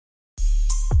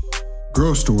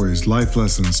Growth stories, life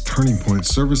lessons, turning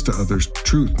points, service to others,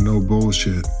 truth, no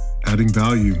bullshit. Adding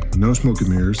value, no smoke and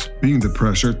mirrors, being the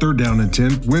pressure, third down and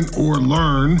 10, win or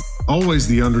learn, always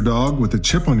the underdog with a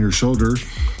chip on your shoulder.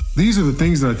 These are the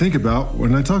things that I think about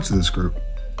when I talk to this group.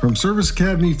 From Service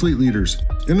Academy fleet leaders,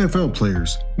 NFL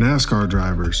players, NASCAR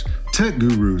drivers, tech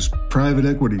gurus, private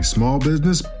equity, small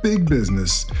business, big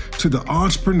business, to the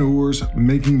entrepreneurs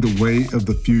making the way of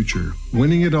the future,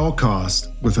 winning at all costs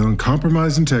with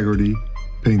uncompromised integrity,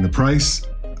 paying the price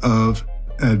of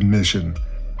admission.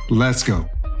 Let's go.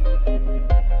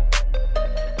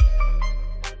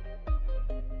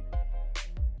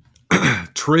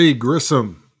 Trey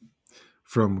Grissom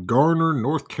from Garner,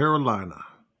 North Carolina.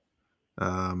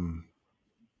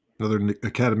 Another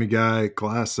Academy guy,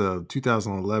 class of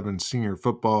 2011, senior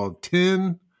football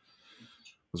 10.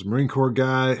 Was a Marine Corps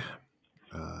guy,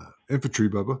 infantry,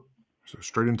 Bubba. So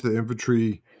straight into the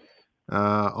infantry,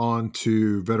 on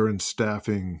to veteran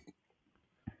staffing.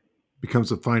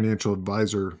 Becomes a financial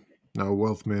advisor, now a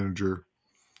wealth manager.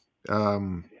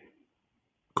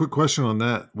 Quick question on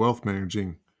that, wealth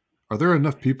managing. Are there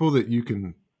enough people that you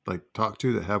can talk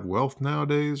to that have wealth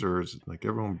nowadays, or is it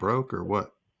everyone broke, or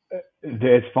what?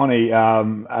 It's funny.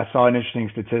 I saw an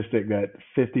interesting statistic that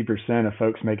 50% of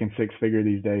folks making six figure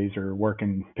these days are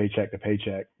working paycheck to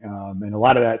paycheck. And a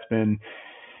lot of that's been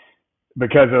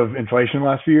because of inflation the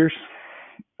last few years.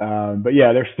 But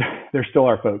yeah, there still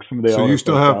are folks. Some of the older folks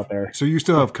out there. So you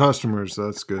still have customers. So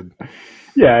that's good.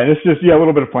 Yeah. And it's just, a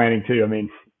little bit of planning too. I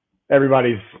mean,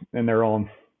 everybody's in their own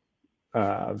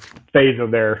phase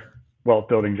of their wealth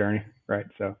building journey. Right.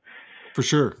 So for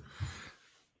sure.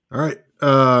 All right.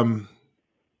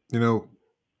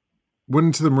 Went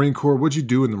into the Marine Corps. What'd you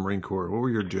do in the Marine Corps? What were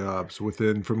your jobs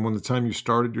from when the time you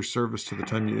started your service to the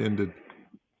time you ended?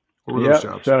 What were those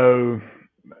jobs? So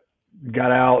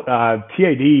got out,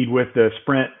 TAD'd with the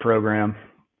Sprint program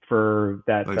for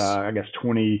that, nice. I guess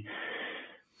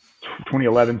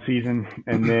 2011 season.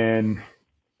 And then,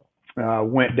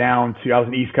 went down to, I was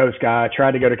an East Coast guy,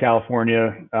 tried to go to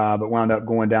California, but wound up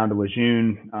going down to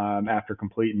Lejeune, after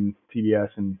completing TBS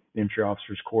and the Infantry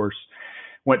Officer's course.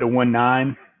 Went to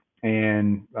 1-9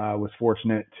 and was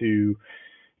fortunate to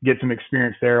get some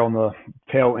experience there on the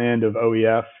tail end of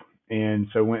OEF. And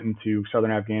so went into Southern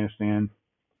Afghanistan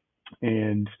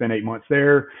and spent 8 months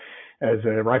there as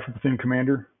a rifle platoon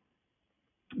commander.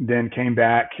 Then came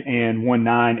back and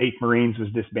 1-9, 8th Marines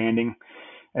was disbanding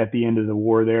at the end of the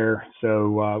war there.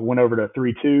 So went over to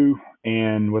 3-2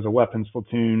 and was a weapons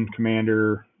platoon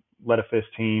commander, led a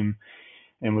FIST team,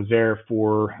 and was there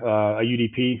for a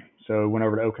UDP. So went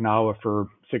over to Okinawa for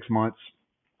 6 months,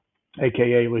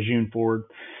 AKA Lejeune Ford.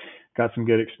 Got some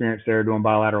good experience there doing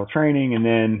bilateral training, and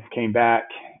then came back,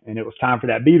 and it was time for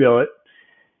that B-billet.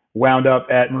 Wound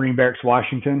up at Marine Barracks,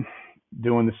 Washington,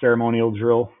 doing the ceremonial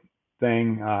drill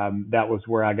thing. That was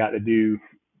where I got to do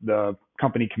the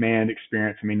company command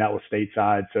experience. I mean, that was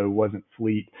stateside, so it wasn't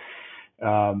fleet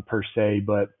per se,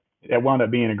 but it wound up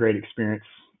being a great experience.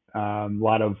 A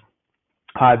lot of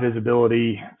high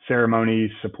visibility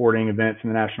ceremonies, supporting events in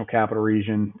the National Capital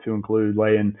Region, to include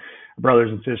laying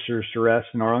brothers and sisters to rest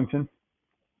in Arlington.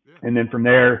 Yeah. And then from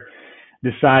there,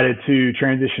 decided to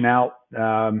transition out.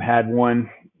 Had one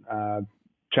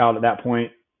child at that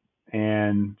point,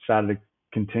 and decided to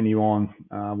continue on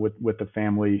with the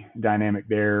family dynamic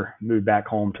there. Moved back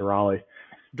home to Raleigh,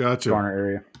 gotcha, Garner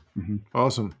area. Mm-hmm.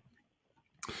 Awesome.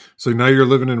 So now you're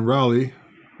living in Raleigh.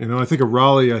 I think of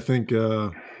Raleigh. I think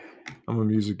I'm a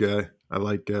music guy. I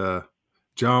like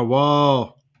John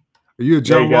Wall. Are you a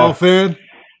John Wall fan?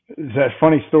 That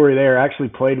funny story there. I actually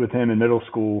played with him in middle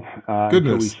school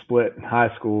until we split in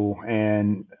high school.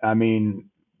 And I mean,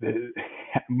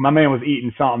 my man was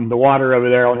eating something, the water over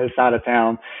there on his side of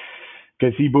town,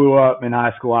 because he blew up in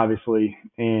high school, obviously.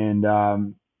 And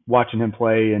watching him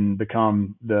play and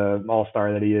become the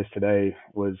all-star that he is today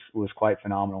was quite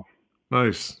phenomenal.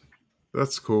 Nice.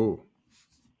 That's cool.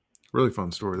 Really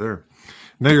fun story there.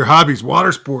 Now your hobbies,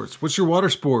 water sports. What's your water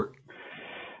sport?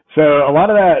 So a lot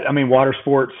of that, I mean, water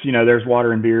sports, there's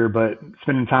water and beer, but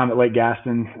spending time at Lake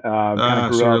Gaston, so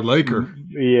you're a Laker.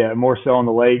 Yeah, more so on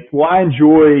the lake. Well, I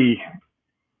enjoy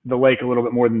the lake a little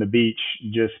bit more than the beach,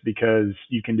 just because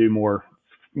you can do more,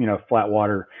 flat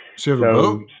water. So you have a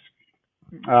boat?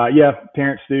 Yeah,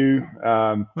 parents do.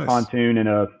 Nice. Pontoon and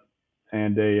a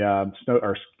snow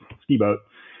or ski boat.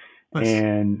 Nice.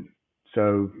 And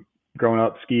so growing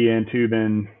up skiing,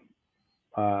 tubing,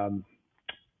 wakeboarding.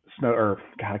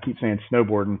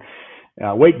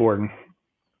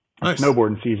 Nice.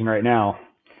 Snowboarding season right now.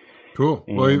 Cool.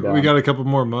 And Well, we got a couple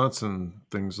more months and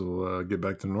things will get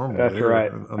back to normal that's there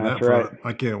right. on That's that right. front.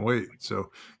 I can't wait.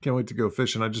 So can't wait to go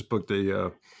fishing. I just booked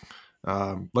a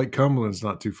Lake Cumberland's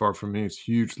not too far from me. It's a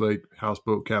huge lake,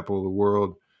 houseboat capital of the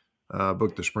world.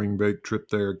 Booked the spring break trip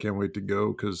there. Can't wait to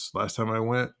go because last time I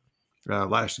went,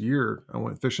 last year, I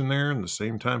went fishing there in the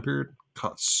same time period.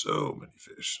 Caught so many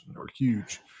fish. They were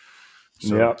huge.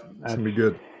 So Yep. it's going to be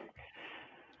good.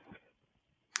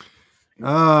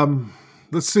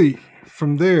 Let's see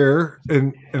from there.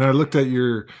 And I looked at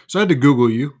so I had to Google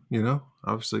you,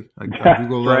 obviously I Google a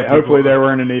That's lot right. of people. Hopefully there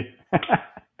weren't any.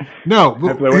 No,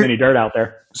 Hopefully there wasn't any dirt out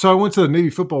there. So I went to the Navy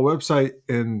football website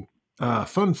and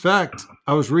fun fact,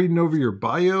 I was reading over your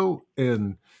bio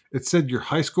and it said your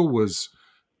high school was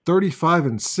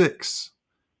 35-6.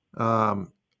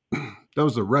 That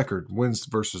was the record, wins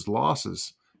versus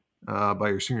losses by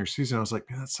your senior season. I was like,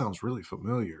 man, that sounds really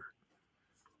familiar.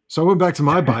 So I went back to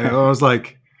my bio. I was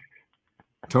like,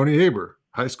 Tony Haber,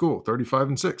 high school,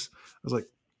 35-6. I was like,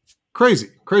 crazy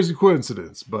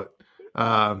coincidence. But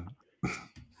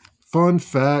fun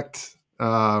fact,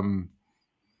 my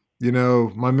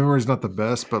memory is not the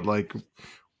best, but like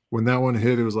when that one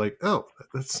hit, it was like, oh,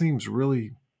 that seems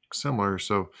really similar.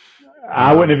 So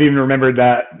I wouldn't have even remembered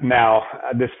that now,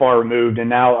 this far removed. And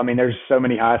now, I mean, there's so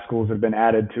many high schools that have been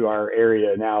added to our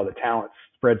area now. The talent's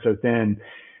spread so thin.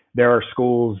 There are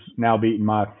schools now beating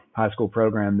my high school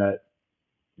program that,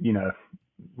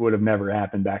 would have never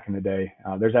happened back in the day.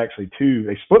 There's actually two.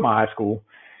 They split my high school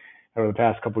over the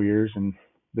past couple of years, and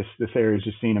this area has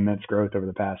just seen immense growth over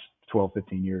the past 12,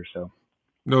 15 years. So.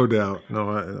 No doubt. No,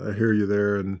 I hear you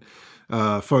there. And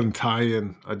fun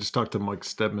tie-in. I just talked to Mike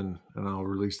Stedman, and I'll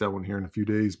release that one here in a few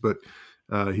days. But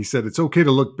he said it's okay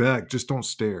to look back, just don't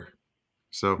stare.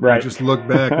 So right. We just look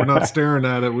back. We're not staring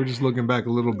at it. We're just looking back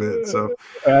a little bit. So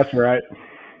that's right.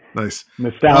 Nice.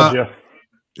 Nostalgia.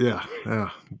 Yeah.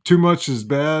 Too much is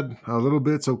bad. A little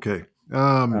bit's okay.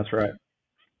 That's right.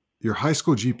 Your high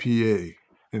school GPA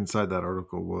inside that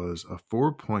article was a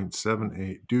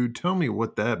 4.78. Dude, tell me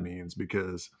what that means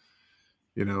because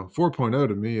 4.0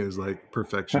 to me is like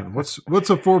perfection. What's a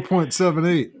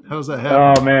 4.78? How does that happen?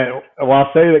 Oh man. Well,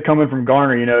 I'll say that coming from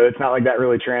Garner, it's not like that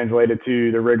really translated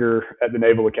to the rigor at the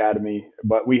Naval Academy,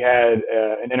 but we had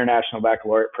an international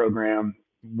baccalaureate program.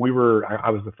 I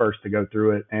was the first to go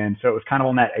through it. And so it was kind of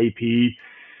on that AP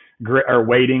or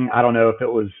weighting. I don't know if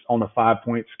it was on the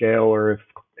 5-point scale or if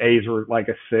A's were like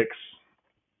a 6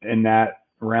 in that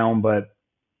realm, but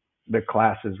the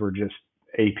classes were just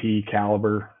AP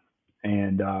caliber.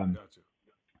 And Gotcha.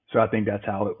 So I think that's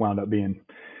how it wound up being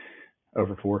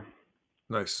over 4.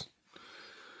 Nice.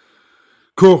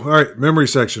 Cool. All right. Memory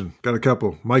section. Got a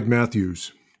couple. Mike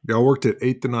Matthews. Y'all worked at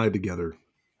 8th and I together.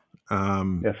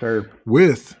 Yes, sir.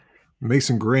 With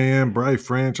Mason Graham, Bry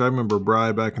French. I remember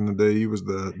Bry back in the day. He was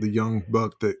the young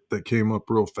buck that came up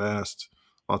real fast.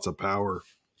 Lots of power.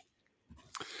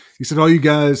 He said all you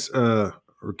guys are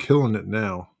killing it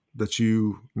now, that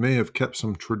you may have kept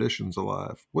some traditions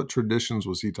alive. What traditions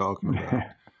was he talking about?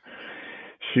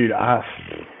 Shoot,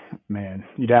 man,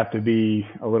 you'd have to be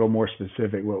a little more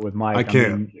specific with Mike. I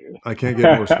can't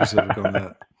get more specific on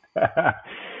that.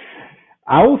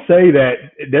 I will say that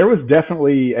there was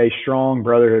definitely a strong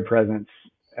brotherhood presence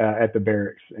at the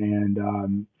barracks,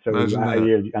 and so I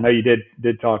know you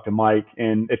did talk to Mike,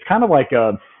 and it's kind of like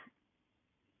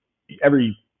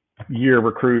every year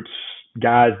recruits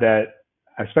guys that,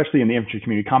 especially in the infantry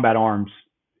community, combat arms,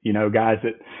 guys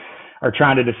that are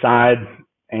trying to decide,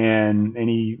 and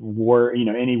any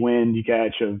wind you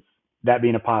catch of that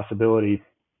being a possibility.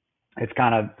 It's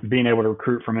kind of being able to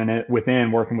recruit from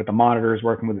within, working with the monitors,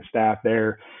 working with the staff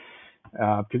there,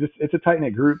 because it's a tight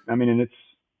knit group. I mean, and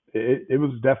it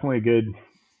was definitely a good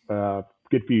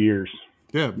few years.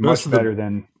 Yeah, much better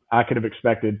than I could have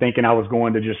expected. Thinking I was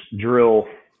going to just drill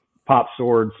pop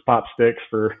swords, pop sticks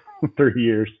for 30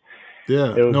 years.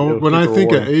 Yeah. When I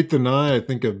think of 8th and I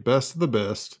think of best of the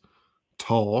best,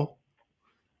 tall,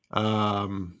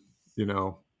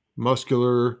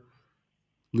 muscular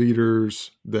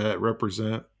leaders that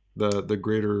represent the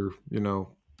greater, the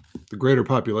greater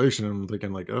population. I'm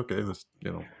thinking like, okay, that's,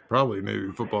 probably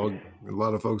Navy football. A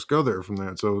lot of folks go there from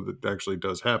that. So that actually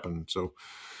does happen. So,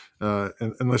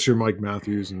 unless you're Mike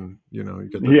Matthews and, you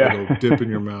got that big old dip in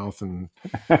your mouth and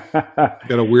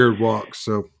got a weird walk.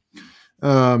 So,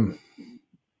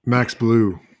 Max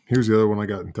Blue, here's the other one I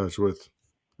got in touch with.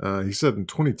 He said in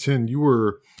 2010, you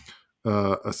were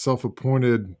a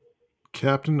self-appointed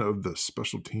captain of the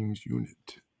special teams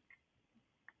unit.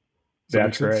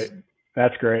 That's great.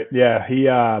 That's great. Yeah. He,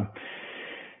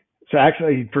 so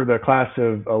actually for the class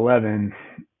of 11,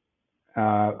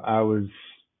 I was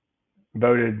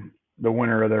voted the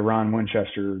winner of the Ron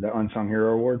Winchester, the Unsung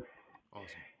Hero Award. Awesome.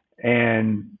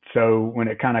 And so when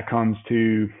it kind of comes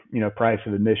to, price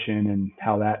of admission and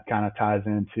how that kind of ties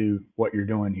into what you're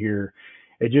doing here,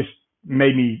 it just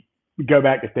made me go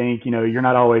back to think, you're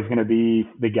not always going to be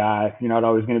the guy. You're not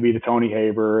always going to be the Tony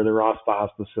Haber, the Ross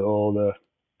Pospisil, the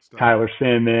Tyler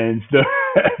Simmons,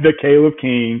 the Caleb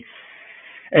King.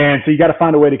 And so you got to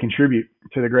find a way to contribute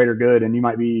to the greater good. And you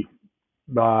might be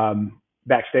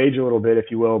backstage a little bit, if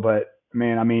you will. But,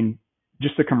 man, I mean,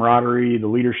 just the camaraderie, the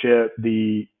leadership,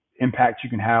 the impact you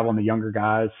can have on the younger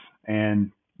guys,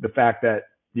 and the fact that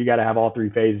you got to have all three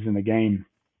phases in the game.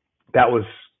 That was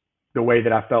the way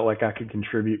that I felt like I could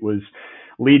contribute, was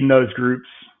leading those groups,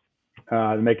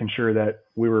 making sure that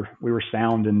we were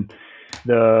sound in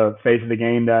the phase of the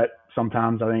game that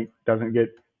sometimes I think doesn't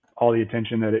get all the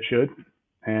attention that it should.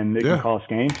 And it can cost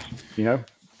games,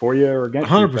 for you or against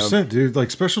 100%, you. So. Dude.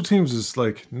 Like, special teams is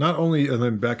like not only, and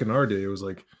then back in our day, it was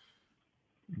like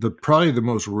probably the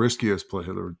most riskiest play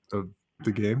of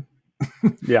the game.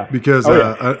 Yeah. Because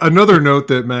another note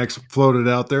that Max floated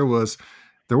out there was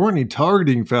there weren't any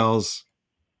targeting fouls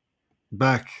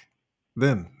back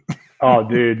then. Oh,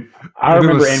 dude. I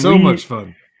remember. It was so much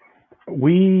fun.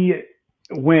 We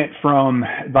went from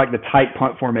like the tight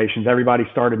punt formations. Everybody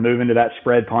started moving to that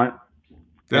spread punt.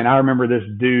 Yep. And I remember this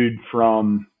dude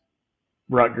from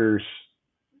Rutgers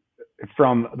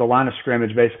from the line of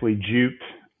scrimmage basically juked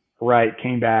right,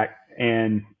 came back,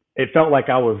 and it felt like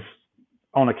I was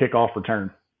on a kickoff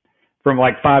return. From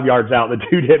like 5 yards out, the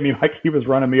dude hit me like he was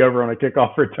running me over on a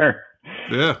kickoff return.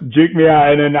 Yeah. Juked me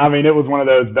out. And then, I mean, it was one of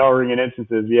those bell ringing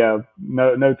instances. Yeah.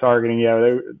 No targeting.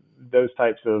 Yeah. Those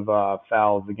types of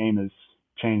fouls, the game has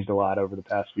changed a lot over the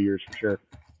past few years for sure.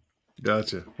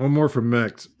 Gotcha. One more from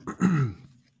Max.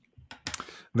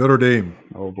 Notre Dame.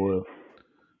 Oh, boy.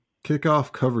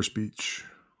 Kickoff cover speech.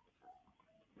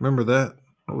 Remember that?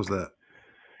 What was that?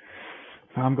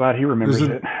 I'm glad he remembers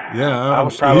it. Yeah.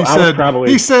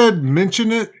 He said,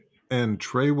 mention it, and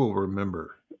Trey will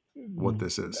remember what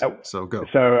this is. So go.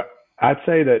 So I'd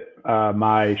say that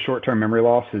my short-term memory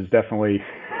loss has definitely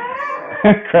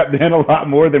crept in a lot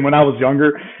more than when I was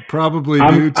younger. Probably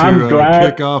due to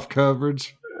kickoff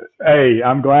coverage. Hey,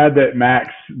 I'm glad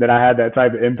that I had that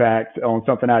type of impact on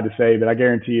something I had to say, but I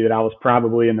guarantee you that I was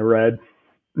probably in the red.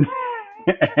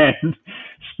 And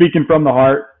speaking from the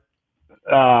heart,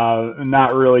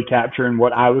 not really capturing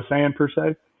what I was saying per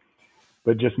se,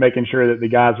 but just making sure that the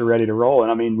guys are ready to roll.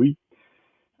 And I mean,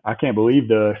 I can't believe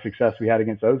the success we had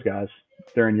against those guys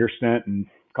during your stint in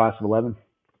class of 11.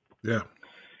 Yeah.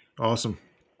 Awesome.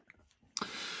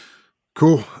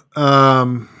 Cool.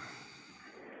 All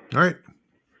right.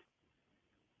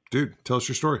 Dude, tell us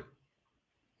your story.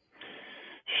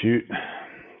 Shoot.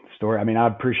 Story. I mean, I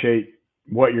appreciate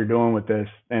what you're doing with this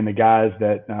and the guys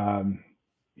that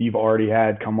you've already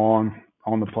had come on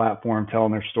the platform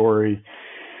telling their story.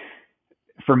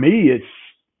 For me, it's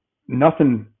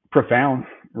nothing profound,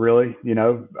 really.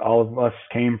 All of us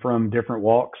came from different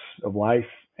walks of life,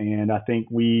 and I think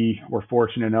we were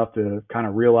fortunate enough to kind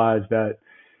of realize that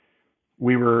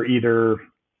we were either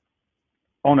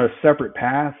on a separate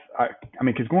path. I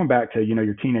mean, because going back to,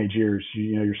 your teenage years,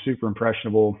 you're super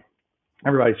impressionable.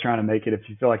 Everybody's trying to make it. If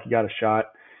you feel like you got a shot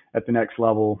at the next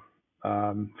level,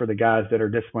 for the guys that are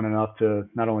disciplined enough to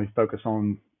not only focus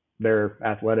on their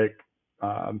athletic,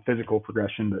 physical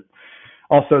progression, but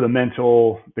also the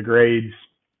mental, the grades,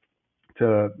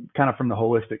 to kind of from the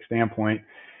holistic standpoint.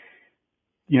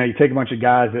 You take a bunch of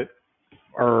guys that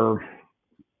are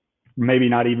maybe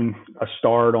not even a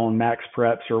start on max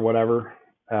preps or whatever,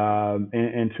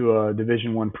 into a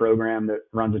Division I program that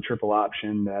runs a triple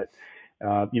option that,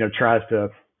 tries to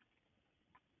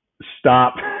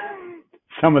stop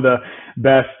some of the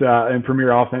best and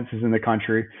premier offenses in the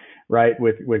country, right?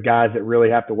 With guys that really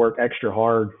have to work extra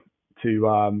hard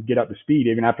to get up to speed,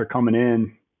 even after coming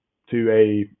in to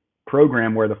a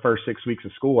program where the first 6 weeks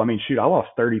of school, I mean, shoot, I lost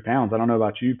 30 pounds. I don't know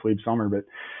about you, Plebe Summer, but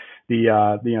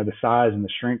the size and the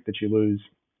strength that you lose,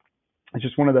 it's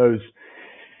just one of those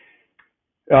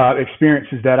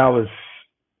experiences that I was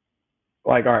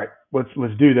like, all right, let's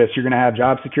do this. You're going to have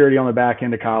job security on the back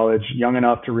end of college, young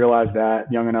enough to realize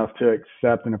that, young enough to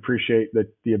accept and appreciate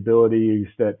the abilities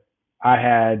that I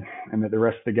had, and that the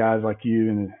rest of the guys like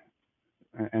you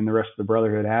and the rest of the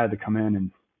brotherhood had to come in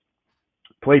and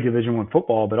play Division I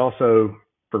football, but also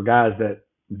for guys that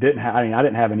didn't have, I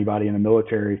didn't have anybody in the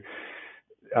military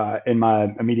in my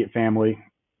immediate family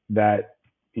that,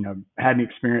 had any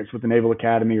experience with the Naval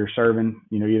Academy or serving,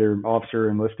 either officer or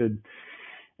enlisted.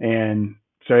 And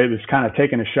so it was kind of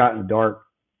taking a shot in the dark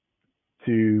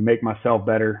to make myself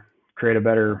better, create a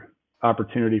better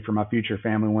opportunity for my future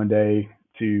family one day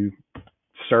to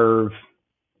serve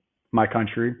my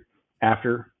country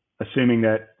after, assuming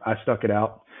that I stuck it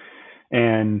out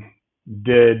and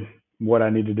did what I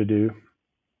needed to do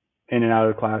in and out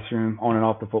of the classroom, on and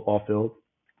off the football field.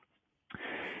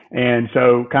 And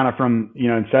so kind of from,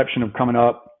 inception of coming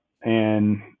up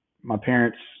and my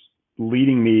parents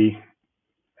leading me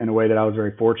in a way that I was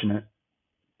very fortunate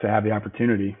to have the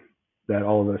opportunity that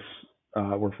all of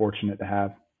us were fortunate to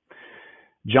have,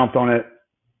 jumped on it.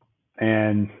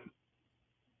 And,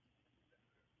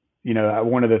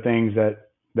 one of the things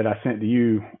that I sent to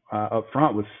you up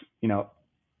front was,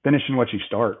 finishing what you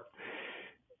start.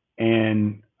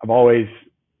 And I've always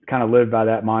kind of lived by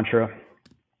that mantra.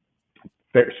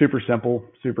 Super simple,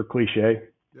 super cliche,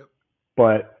 yep.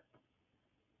 But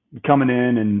coming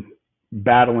in and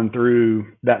battling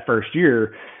through that first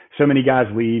year, so many guys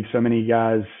leave, so many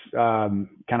guys kind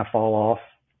of fall off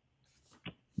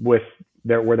with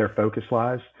where their focus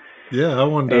lies. Yeah, I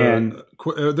wanted to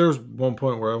quit. There was one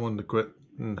point where I wanted to quit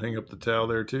and hang up the towel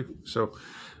there too. So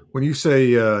when you say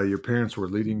your parents were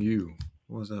leading you,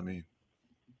 what does that mean?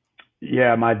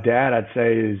 Yeah, my dad, I'd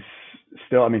say, is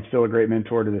still a great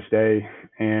mentor to this day.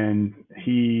 And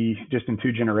he, just in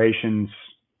 2 generations,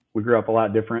 we grew up a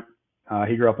lot different.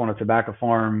 He grew up on a tobacco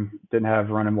farm, didn't have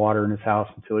running water in his house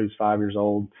until he was 5 years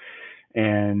old.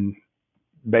 And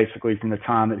basically from the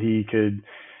time that he could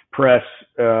press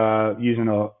using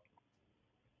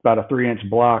about a 3-inch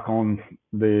block on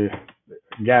the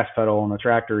gas pedal on the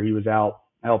tractor, he was out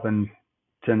helping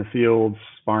tend the fields,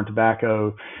 farm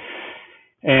tobacco,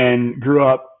 and grew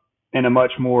up in a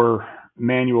much more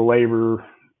manual labor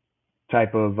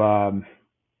type of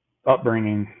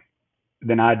upbringing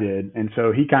than I did. And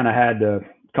so he kind of had to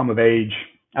come of age,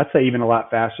 I'd say even a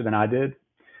lot faster than I did.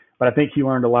 But I think he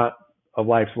learned a lot of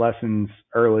life's lessons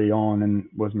early on and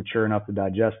was mature enough to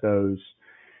digest those.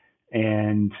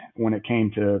 And when it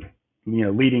came to,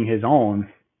 leading his own,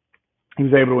 he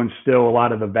was able to instill a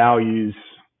lot of the values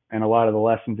and a lot of the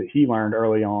lessons that he learned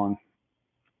early on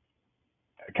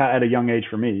at a young age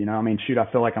for me.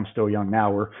 I feel like I'm still young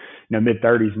now. We're,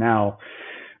 mid-30s now.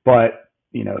 But,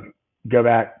 go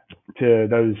back to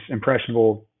those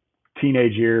impressionable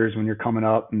teenage years when you're coming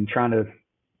up and trying to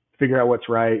figure out what's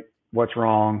right, what's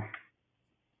wrong.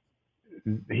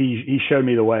 He showed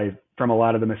me the way from a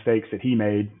lot of the mistakes that he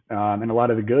made, and a lot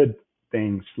of the good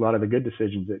things, a lot of the good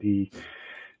decisions that he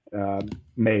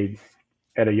made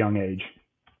at a young age.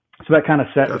 So that kind of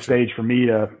set the stage for me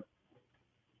to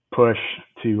push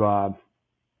to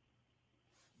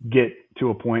get to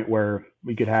a point where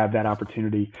we could have that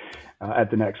opportunity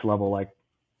at the next level, like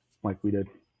we did.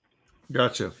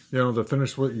 Gotcha. To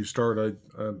finish what you start,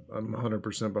 I'm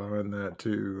 100% behind that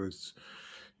too. It's,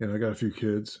 I got a few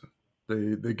kids.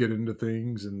 They get into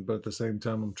things, but at the same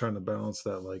time, I'm trying to balance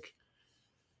that. Like,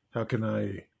 how can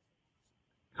I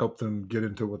help them get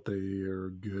into what they are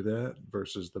good at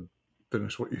versus the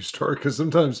finish what you start? Because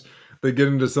sometimes they get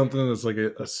into something that's like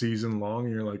a season long,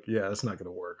 and you're like, yeah, that's not going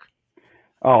to work.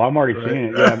 Oh, I'm already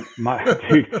seeing it. Yeah,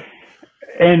 dude.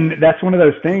 And that's one of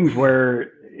those things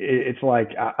where it's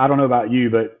like, I don't know about you,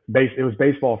 but it was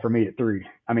baseball for me at 3.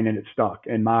 And it stuck.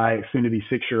 And my soon-to-be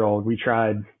 6-year-old, we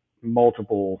tried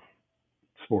multiple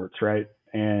sports, right?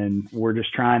 And we're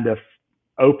just trying to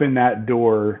open that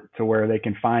door to where they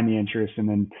can find the interest, and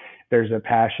then there's a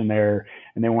passion there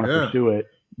and they want to pursue it,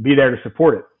 be there to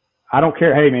support it. I don't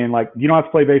care. Hey man, you don't have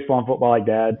to play baseball and football like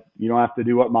dad. You don't have to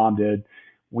do what mom did.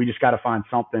 We just got to find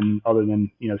something other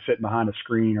than, sitting behind a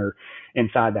screen or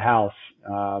inside the house,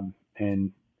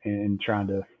 and trying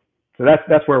to, so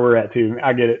that's where we're at too.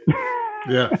 I get it.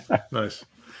 Yeah. Nice.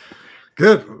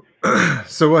 Good.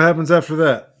 So what happens after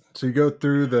that? So you go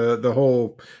through the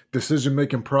whole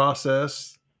decision-making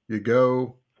process, you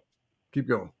go, keep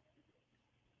going.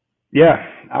 Yeah.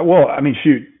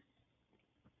 Shoot.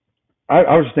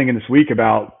 I was just thinking this week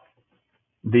about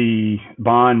the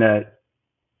bond that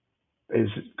is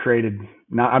created.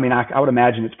 I would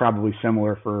imagine it's probably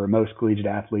similar for most collegiate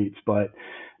athletes, but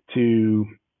to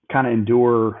kind of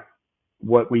endure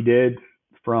what we did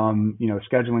from,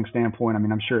 a scheduling standpoint,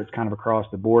 I'm sure it's kind of across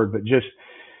the board, but just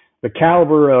the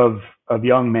caliber of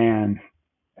young man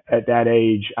at that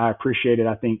age, I appreciate it,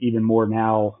 I think, even more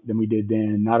now than we did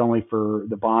then, not only for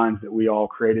the bonds that we all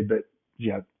created, but,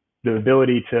 the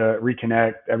ability to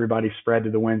reconnect. Everybody's spread to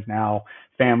the winds now,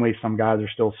 family, some guys are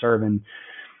still serving,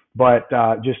 but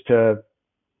just to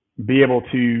be able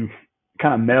to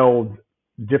kind of meld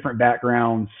different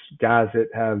backgrounds, guys that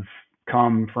have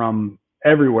come from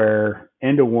everywhere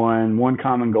into one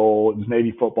common goal. It was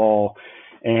Navy football,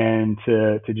 and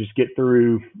to just get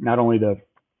through not only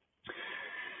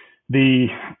the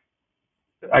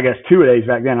I guess 2-a-days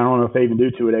back then. I don't know if they even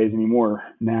do 2-a-days anymore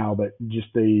now, but just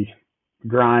the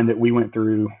grind that we went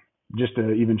through just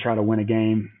to even try to win a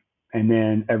game, and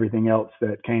then everything else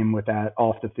that came with that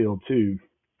off the field too,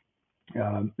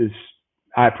 is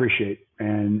I appreciate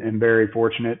and very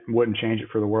fortunate. Wouldn't change it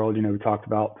for the world. We talked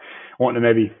about wanting to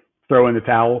maybe throw in the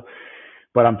towel,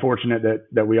 but I'm fortunate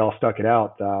that we all stuck it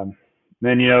out.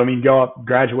 Then go up,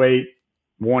 graduate,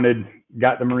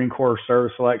 got the Marine Corps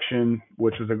service selection,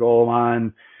 which was a goal of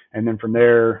mine, and then from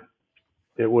there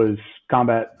it was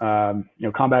combat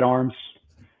arms.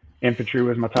 Infantry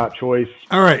was my top choice.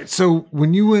 All right. So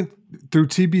when you went through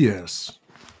TBS,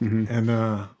 mm-hmm.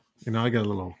 and I got a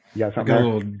little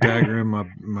dagger in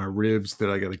my ribs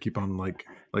that I got to keep on like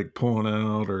pulling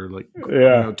out or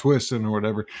twisting or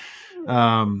whatever.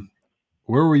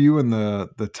 Where were you in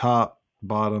the top,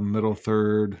 bottom, middle,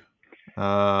 third?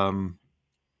 Oh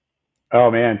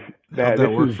man, how'd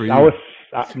that work for you?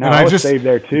 I was saved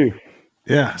there too.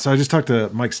 Yeah, so I just talked to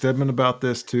Mike Stedman about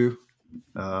this too.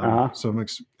 So I'm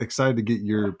excited to get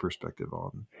your perspective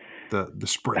on the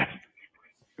spread.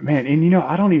 Man, and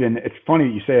I don't even, it's funny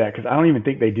that you say that because I don't even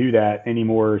think they do that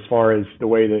anymore as far as the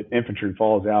way that infantry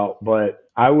falls out. But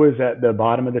I was at the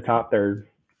bottom of the top third.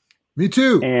 Me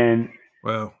too. And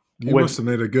well, you must have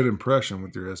made a good impression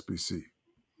with your SBC.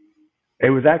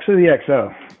 It was actually the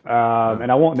XO.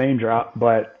 And I won't name drop,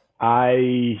 but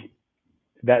that's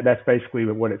basically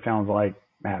what it sounds like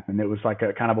happened. It was like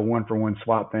a kind of a 1-for-1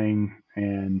 swap thing,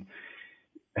 and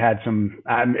had some,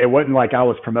 it wasn't like I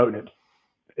was promoting it.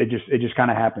 It just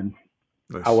kind of happened.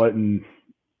 Nice. I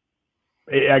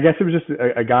guess it was just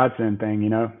a godsend thing,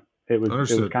 It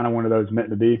was kind of one of those meant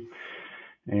to be.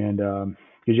 And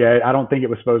because I don't think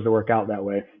it was supposed to work out that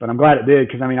way, but I'm glad it did,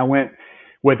 because I went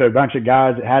with a bunch of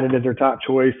guys that had it as their top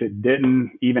choice. It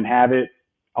didn't even have it.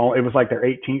 It was like their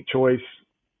 18th choice,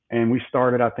 and we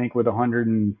started I think with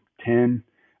 110,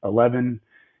 11,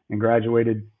 and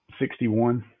graduated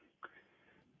 61.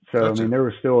 So gotcha. there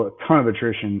was still a ton of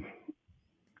attrition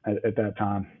at that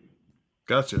time.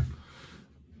 Gotcha.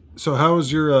 So how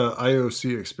was your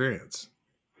IOC experience?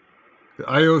 The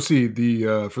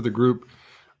IOC, for the group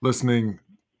listening,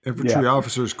 Infantry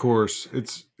Officers course.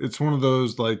 It's one of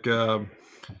those like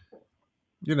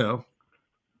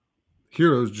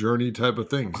hero's journey type of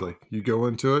things. Like you go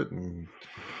into it and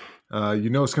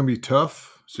it's going to be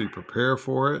tough, so you prepare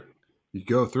for it. You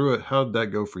go through it. How did that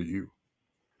go for you?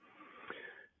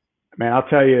 Man, I'll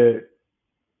tell you,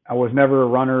 I was never a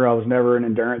runner. I was never an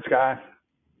endurance guy.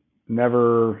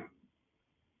 Never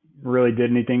really did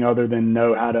anything other than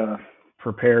know how to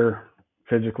prepare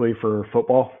physically for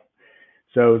football.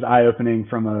 So it was eye-opening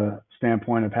from a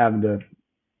standpoint of having to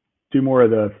do more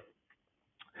of the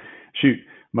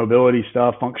mobility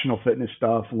stuff, functional fitness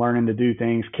stuff, learning to do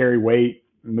things, carry weight,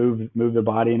 move the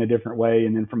body in a different way.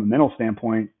 And then from a mental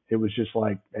standpoint, it was just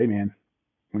like, hey man,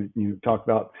 when you talk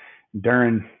about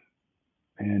enduring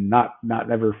and not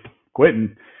ever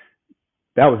quitting,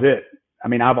 that was it.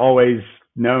 I've always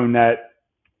known that,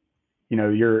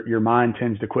 your mind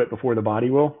tends to quit before the body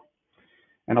will.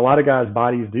 And a lot of guys'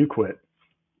 bodies do quit.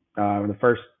 The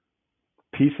first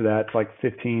piece of that, it's like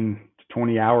 15 to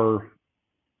 20 hour,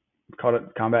 call it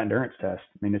combat endurance test.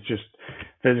 It's just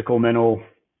physical, mental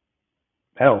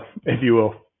hell, if you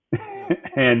will.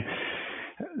 And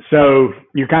so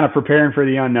you're kind of preparing for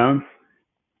the unknown.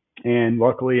 And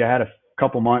luckily I had a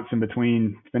couple months in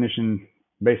between finishing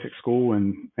basic school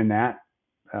and that,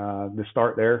 the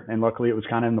start there. And luckily it was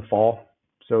kind of in the fall,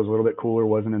 so it was a little bit cooler. It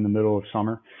wasn't in the middle of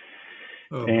summer.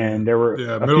 Oh, and man. There were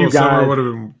middle of summer would have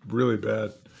been really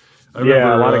bad. I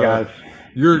remember, a lot of guys.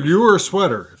 You were a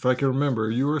sweater, if I can remember.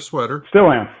 You were a sweater.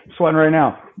 Still am. Sweating right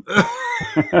now.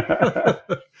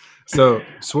 So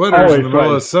sweaters always in the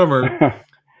middle of summer,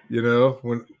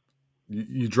 when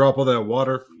you drop all that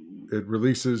water, it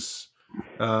releases,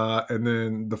 and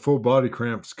then the full body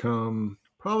cramps come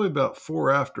probably about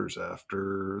 4 afters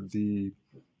after the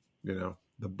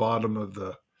bottom of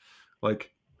the,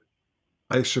 like,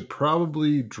 I should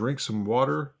probably drink some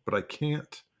water, but I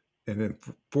can't. And then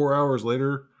 4 hours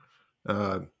later,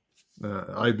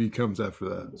 IB comes after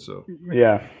that. So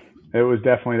yeah, it was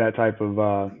definitely that type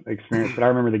of experience. But I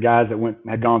remember the guys that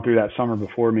had gone through that summer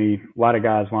before me. A lot of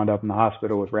guys wound up in the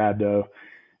hospital with rhabdo,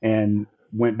 and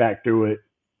went back through it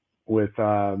with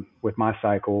my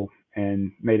cycle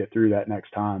and made it through that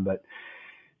next time. But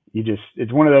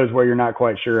it's one of those where you're not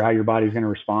quite sure how your body's going to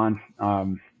respond.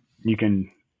 You can.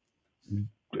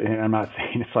 And I'm not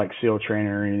saying it's like SEAL training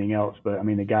or anything else, but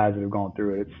the guys that have gone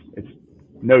through it, it's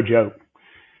no joke.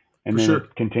 And then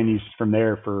it continues from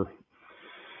there for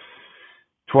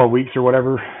 12 weeks or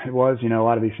whatever it was. A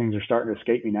lot of these things are starting to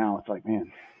escape me now. It's like, man,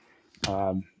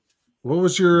 What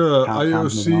was your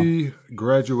times moving on. IOC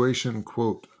graduation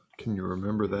quote? Can you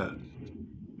remember that?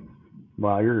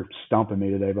 Wow, you're stumping me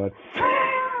today, bud.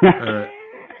 All right.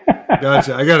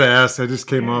 Gotcha. I got to ask. I just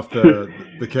came off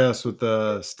the cast with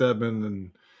Stedman,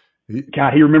 and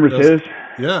God, he remembers his.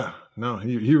 Yeah. No,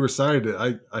 he recited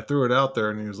it. I threw it out there,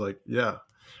 and he was like, "Yeah."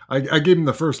 I gave him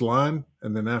the first line,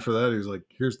 and then after that, he was like,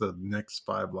 "Here's the next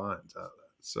 5 lines out of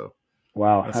that." So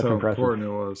Wow, that's that's how impressive. important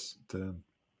it was to him.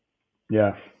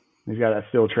 Yeah, he's got that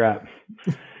steel trap.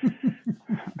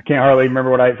 I can't hardly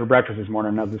remember what I ate for breakfast this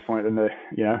morning at this point. And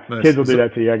Nice. kids will do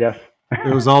that to you, I guess.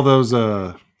 It was all those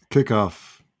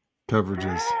kickoff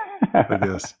coverages, I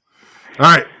guess.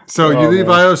 All right. So you leave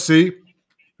IOC,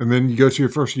 and then you go to your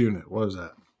first unit. What was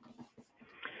that?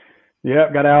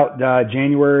 Yep, got out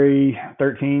January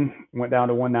 13, went down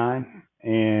to 19,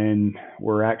 and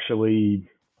we're actually,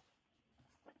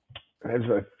 it was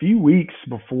a few weeks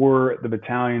before the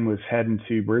battalion was heading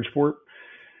to Bridgeport.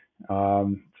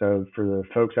 So for the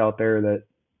folks out there that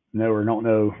know or don't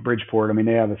know Bridgeport, I mean,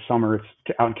 they have a summer, it's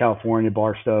out in California,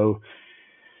 Barstow,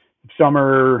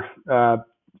 summer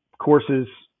courses,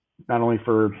 not only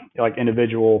for like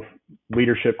individual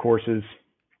leadership courses,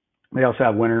 they also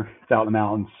have winter, it's out in the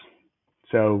mountains.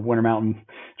 So winter mountain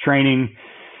training,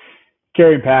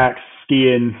 carrying packs,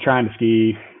 skiing, trying to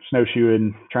ski,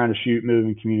 snowshoeing, trying to shoot, move,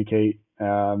 and communicate.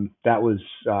 That was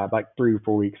like 3 or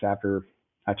 4 weeks after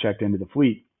I checked into the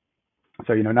fleet.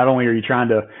 So, not only are you trying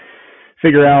to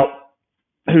figure out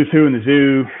who's who in the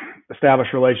zoo, establish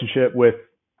a relationship with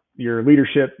your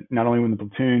leadership, not only in the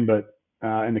platoon, but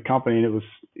in the company. And it was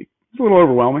a little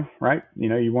overwhelming, right?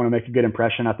 You want to make a good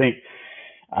impression. I think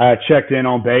I checked in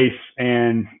on base,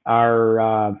 and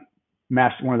our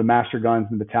one of the master guns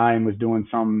in the battalion was doing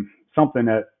something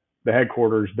at the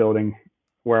headquarters building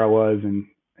where I was, and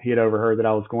he had overheard that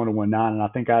I was going to 19, and I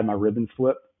think I had my ribbon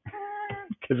split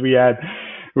because we had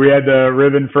the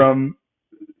ribbon from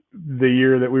the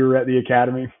year that we were at the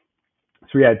academy. So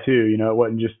we had 2. It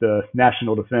wasn't just the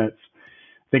national defense.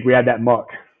 I think we had that muck,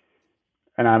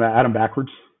 and I had them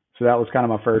backwards. So that was kind of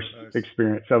my first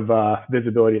experience of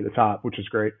visibility at the top, which is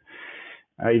great.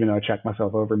 Even though I checked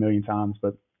myself over a million times,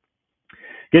 but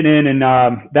getting in and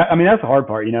that's the hard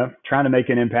part, trying to make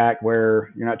an impact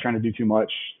where you're not trying to do too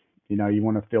much. You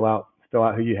want to fill out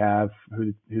who you have,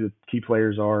 who the key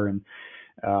players are, and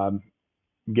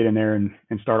get in there and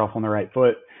start off on the right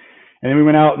foot. And then we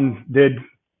went out and did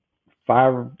 4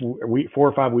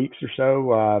 or 5 weeks or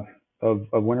so of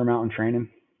winter mountain training.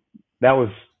 That was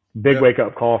big wake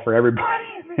up call for everybody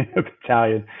in the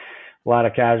battalion. A lot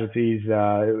of casualties.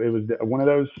 It was one of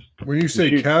those. When you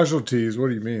say casualties, what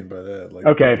do you mean by that? Like,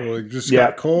 people just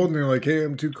got cold and they're like, "Hey,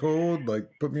 I'm too cold. Like,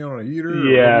 put me on a heater."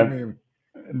 Yeah, or what do you mean?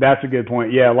 That's a good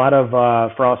point. Yeah, a lot of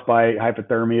frostbite,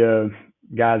 hypothermia,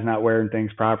 guys not wearing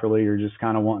things properly or just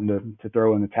kind of wanting to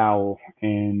throw in the towel.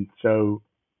 And so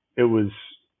it was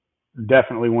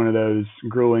definitely one of those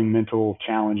grueling mental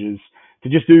challenges to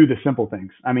just do the simple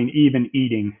things. I mean, even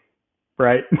eating,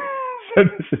 right? So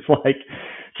this is like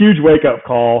huge wake up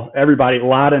call. Everybody, a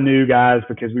lot of new guys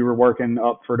because we were working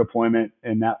up for deployment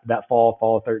in that fall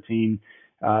of 13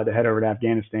 to head over to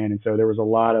Afghanistan. And so there was a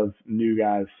lot of new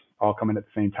guys all coming at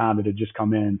the same time that had just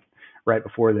come in right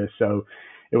before this. So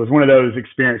it was one of those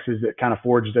experiences that kind of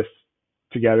forged us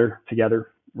together,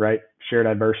 right? Shared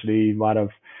adversity, a lot of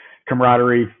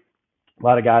camaraderie. A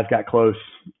lot of guys got close,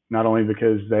 not only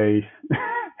because they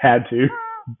had to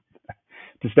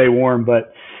stay warm,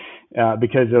 but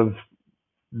because of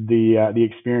the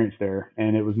experience there.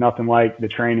 And it was nothing like the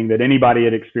training that anybody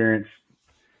had experienced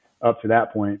up to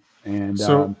that point. And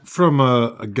so from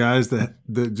a guys that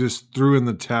just threw in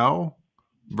the towel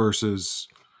versus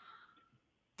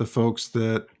the folks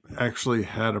that actually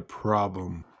had a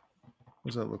problem,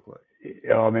 what does that look like?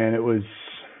 Oh man, it was,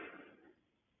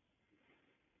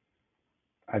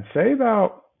 I'd say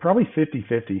about probably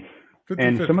 50-50.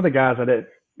 And some of the guys I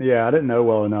didn't know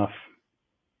well enough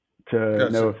to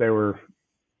know if they were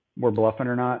bluffing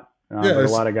or not. But a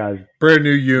lot of guys, brand new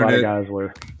unit. A lot of guys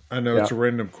were. I know it's a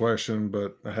random question,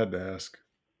 but I had to ask.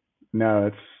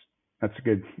 No, that's a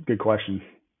good question.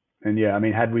 And yeah, I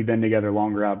mean, had we been together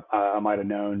longer, I might have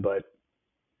known, but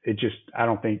I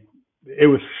don't think it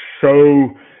was so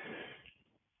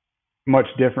much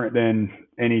different than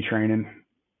any training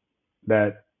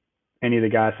that any of the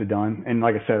guys had done. And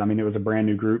like I said, I mean, it was a brand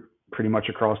new group pretty much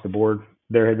across the board.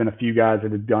 There had been a few guys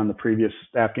that had done the previous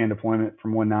Afghan deployment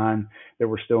from 19 that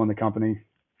were still in the company.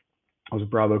 It was a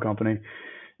Bravo company.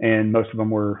 And most of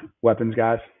them were weapons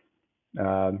guys,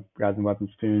 guys in weapons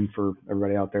platoon for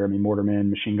everybody out there. I mean, mortarmen,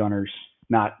 machine gunners,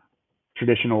 not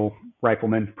traditional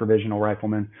riflemen, provisional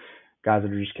riflemen, guys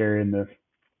that are just carrying the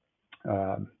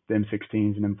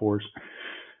M16s and M4s.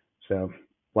 So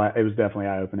it was definitely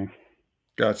eye-opening.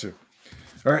 Gotcha.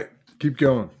 All right, keep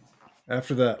going.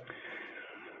 After that.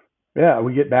 Yeah,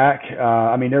 we get back.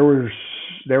 I mean, there was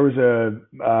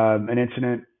an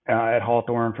incident at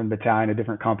Hawthorne from the battalion, a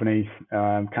different company.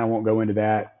 Kind of won't go into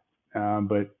that,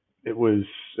 but it was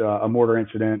a mortar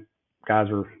incident. Guys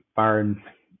were firing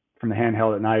from the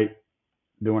handheld at night,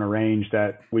 doing a range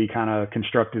that we kind of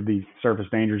constructed these surface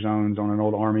danger zones on an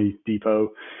old Army depot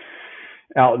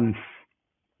out in,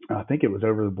 I think it was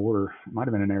over the border. It might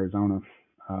have been in Arizona.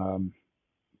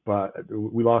 But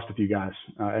we lost a few guys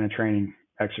in a training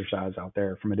exercise out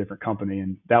there from a different company,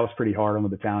 and that was pretty hard on the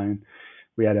battalion.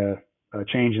 We had a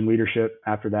change in leadership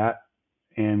after that,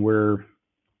 and we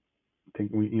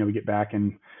get back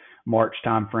in March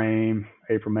timeframe,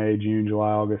 April, May, June, July,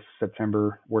 August,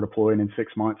 September. We're deployed in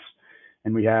 6 months,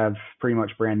 and we have pretty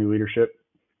much brand new leadership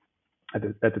at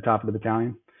the top of the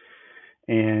battalion.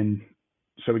 And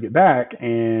so we get back,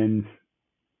 and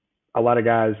a lot of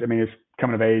guys, I mean, it's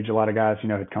coming of age. A lot of guys,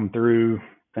 had come through,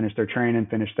 finished their training,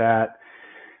 finished that.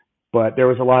 But there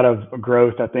was a lot of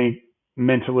growth, I think,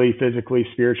 mentally, physically,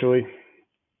 spiritually,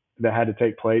 that had to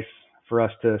take place for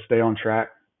us to stay on track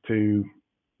to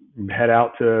head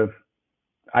out to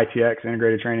ITX,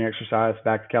 Integrated Training Exercise,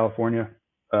 back to California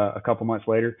a couple months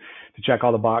later to check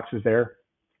all the boxes there.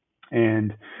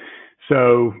 And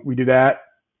so we do that,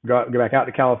 go back out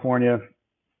to California.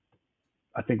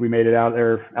 I think we made it out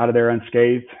of there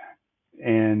unscathed.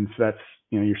 And so that's,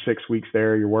 your 6 weeks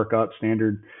there, your workup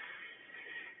standard,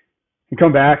 and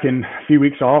come back and a few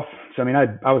weeks off. So, I mean,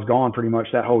 I was gone pretty much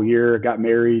that whole year. Got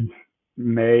married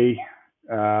May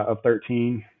of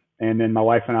 13. And then my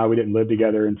wife and I, we didn't live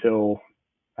together until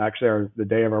actually the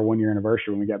day of our 1 year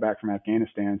anniversary when we got back from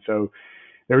Afghanistan. So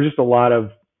there was just a lot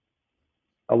of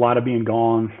being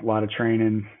gone, a lot of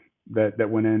training that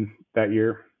went in that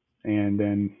year, and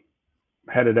then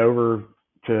headed over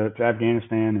to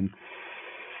Afghanistan. And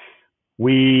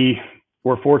we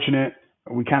were fortunate.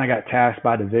 We kind of got tasked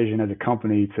by division as a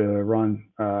company to run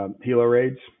helo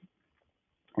raids.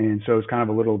 And so it's kind of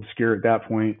a little obscure at that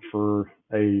point for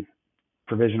a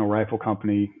provisional rifle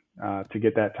company to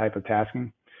get that type of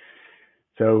tasking.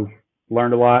 So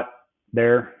learned a lot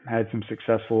there, had some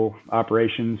successful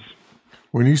operations.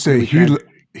 When you say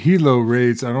helo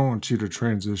raids, I don't want you to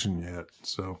transition yet.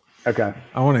 So okay,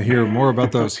 I want to hear more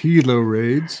about those helo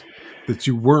raids that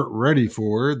you weren't ready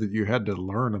for, that you had to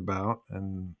learn about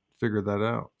and figure that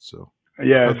out. So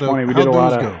yeah, it's funny. We did a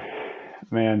lot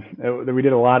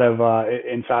of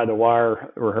inside the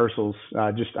wire rehearsals.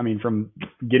 From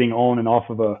getting on and off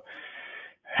of a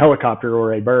helicopter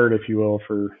or a bird, if you will,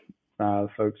 for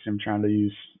folks. I'm trying to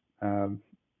use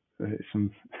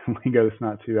some lingo that's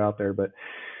not too out there, but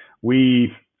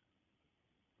we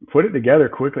put it together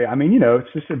quickly. I mean,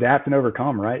 it's just adapt and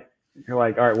overcome, right? You're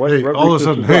like, all right, what all of a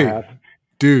sudden, hey,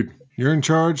 dude, you're in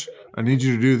charge. I need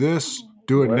you to do this.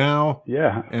 Do it now.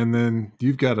 Yeah. And then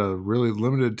you've got a really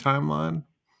limited timeline.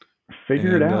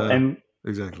 Figure it out. And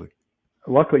exactly.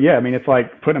 Luckily, yeah. I mean, it's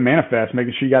like putting a manifest,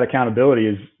 making sure you got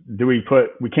accountability. We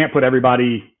can't put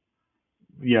everybody,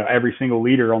 every single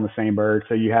leader on the same bird.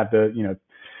 So you have to,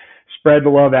 spread the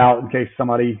love out in case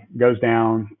somebody goes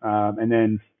down. And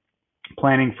then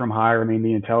planning from higher,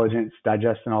 the intelligence,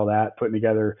 digesting all that, putting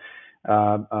together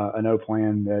an O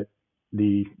plan that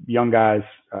the young guys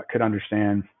could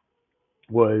understand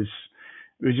it was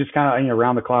just kind of,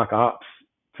 around the clock ops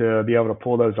to be able to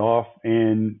pull those off.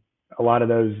 And a lot of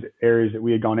those areas that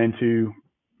we had gone into,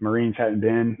 Marines hadn't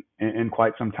been in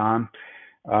quite some time.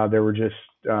 There were just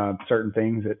certain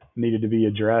things that needed to be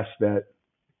addressed that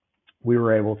we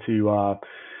were able to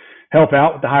help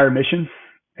out with the higher mission.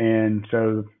 And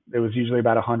so it was usually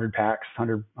about 100 packs,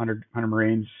 100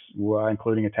 Marines,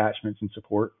 including attachments and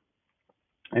support.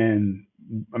 And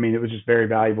it was just very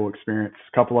valuable experience.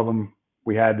 A couple of them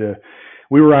we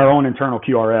were our own internal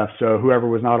QRF. So whoever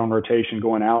was not on rotation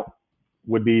going out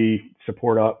would be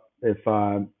support up if,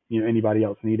 anybody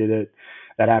else needed it.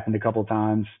 That happened a couple of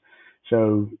times.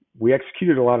 So we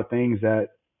executed a lot of things that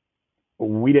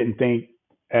we didn't think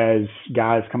as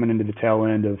guys coming into the tail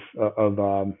end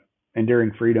of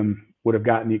enduring freedom would have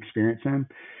gotten the experience in.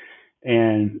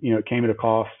 And, it came at a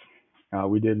cost.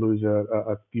 We did lose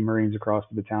a few Marines across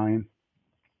the battalion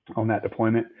on that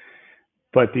deployment.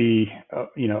 But the,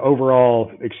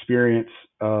 overall experience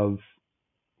of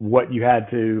what you had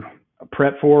to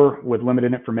prep for with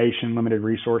limited information, limited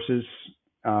resources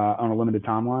on a limited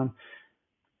timeline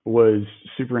was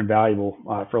super invaluable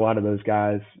for a lot of those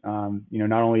guys,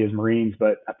 not only as Marines,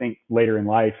 but I think later in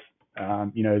life,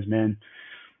 as men.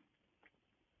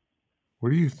 What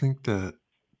do you think that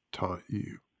taught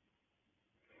you?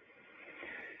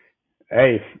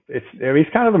 Hey, it's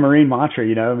kind of the Marine mantra,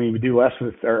 you know. I mean, we do less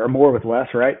with or more with less,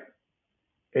 right?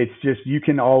 It's just you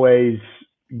can always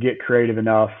get creative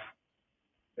enough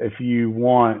if you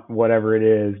want whatever it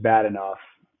is bad enough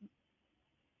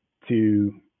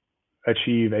to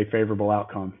achieve a favorable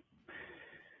outcome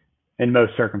in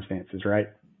most circumstances, right?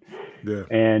 Yeah.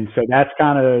 And so that's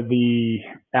kind of the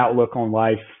outlook on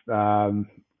life.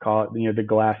 Call it, the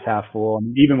glass half full. I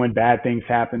mean, even when bad things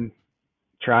happen,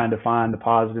 trying to find the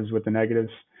positives with the negatives,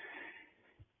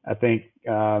 I think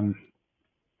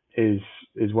is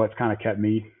what's kind of kept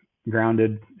me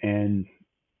grounded and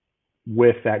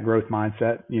with that growth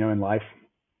mindset, in life,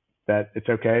 that it's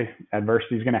okay.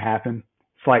 Adversity is going to happen.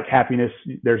 It's like happiness.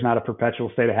 There's not a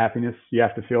perpetual state of happiness. You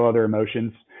have to feel other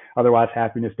emotions. Otherwise,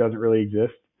 happiness doesn't really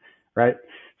exist, right?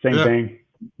 Same thing.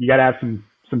 You got to have some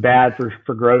bad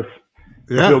for growth.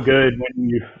 To feel good when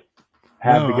you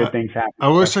have the good things happen. I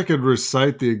wish I could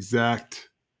recite the exact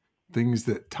things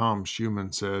that Tom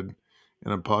Schumann said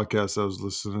in a podcast I was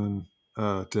listening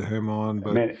to him on,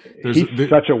 but man, he's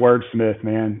such a wordsmith,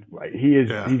 man. He's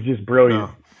just brilliant.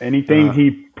 No. Anything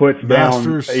he puts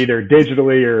down, either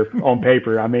digitally or on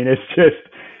paper, I mean, it's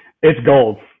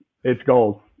gold. It's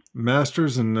gold.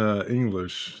 Masters in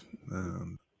English.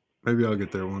 Maybe I'll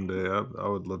get there one day. I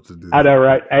would love to do that. I know,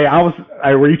 right? Hey,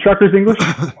 were you Truckers English?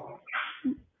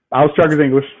 I was Truckers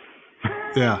English.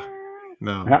 Yeah.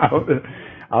 No.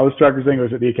 I was Truckers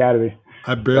English at the academy.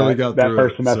 I barely got through that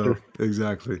first semester. So,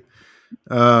 exactly.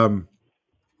 Yeah,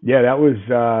 that was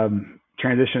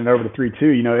transitioning over to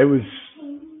 3-2. It was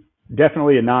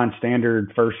definitely a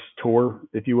non-standard first tour,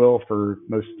 if you will, for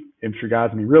most infantry guys.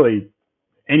 I mean, really,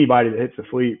 anybody that hits the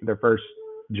fleet, their first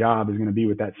job is going to be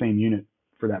with that same unit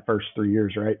for that first 3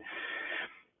 years, right?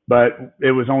 But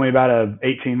it was only about a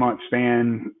 18-month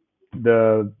span.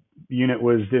 The unit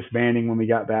was disbanding when we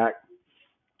got back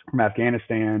from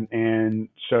Afghanistan, and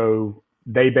so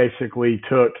they basically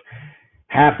took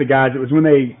half the guys. It was when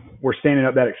they were standing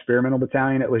up that experimental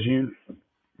battalion at Lejeune.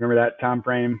 Remember that time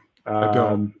frame? I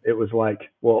don't. It was like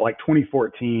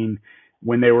 2014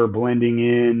 when they were blending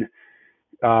in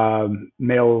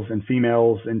males and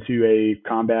females into a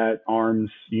combat arms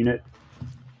unit.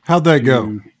 How'd that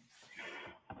go?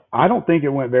 I don't think it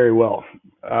went very well,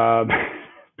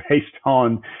 based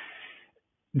on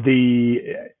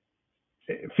the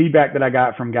feedback that I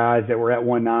got from guys that were at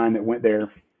 1-9 that went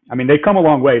there. I mean, they've come a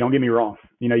long way. Don't get me wrong.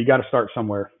 You got to start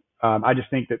somewhere. I just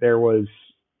think that there was,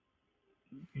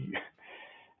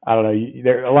 I don't know,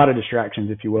 there are a lot of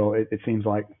distractions, if you will. It seems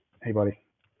like, hey, buddy,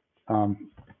 can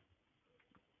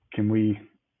we?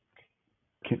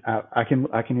 I can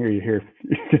hear you here.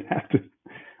 You're gonna have to.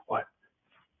 What?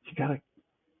 You gotta.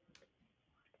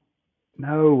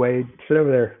 No, Wade, sit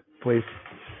over there, please.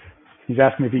 He's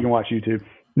asking me if he can watch YouTube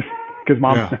because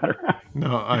mom's not around.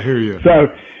 No, I hear you. So,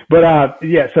 but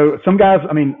so some guys.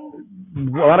 I mean,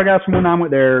 a lot of guys from 1-9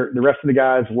 went there. The rest of the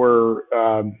guys were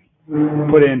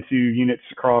put into units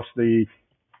across the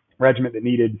regiment that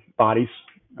needed bodies.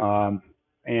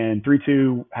 And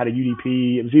 3-2 had a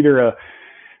UDP. It was either a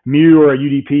MU or a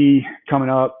UDP coming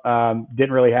up.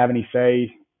 Didn't really have any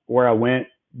say where I went,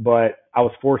 but I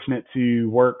was fortunate to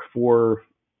work for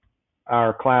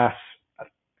our class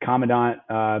commandant,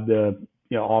 the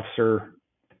officer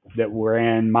that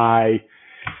ran my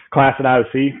class at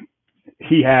IOC.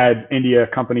 He had India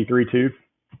Company 3-2,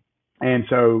 and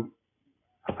so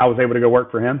I was able to go work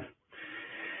for him.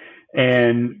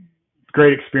 And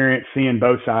great experience seeing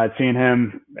both sides, seeing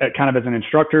him kind of as an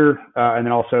instructor and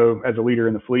then also as a leader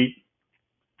in the fleet.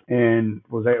 And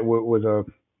was a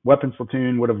weapons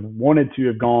platoon, would have wanted to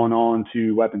have gone on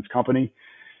to weapons company,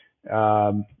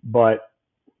 but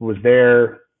was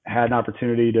there, had an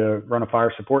opportunity to run a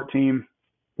fire support team,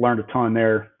 learned a ton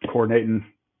there, coordinating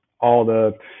all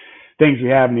the things we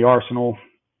have in the arsenal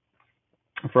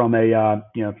from a,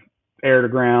 air to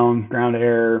ground, ground to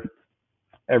air,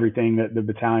 everything that the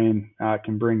battalion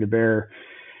can bring to bear,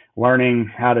 learning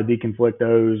how to deconflict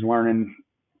those, learning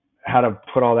how to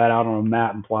put all that out on a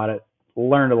map and plot it.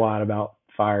 Learned a lot about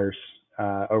fires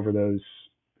over those,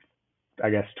 I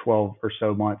guess, 12 or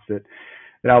so months that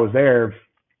I was there.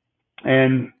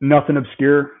 And nothing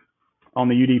obscure on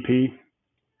the UDP.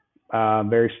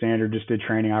 Very standard, just did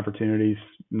training opportunities,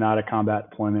 not a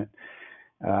combat deployment.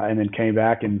 And then came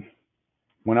back and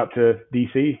went up to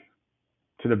DC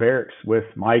to the barracks with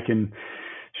Mike and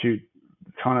a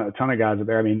ton of guys up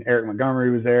there. I mean, Eric Montgomery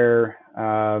was there,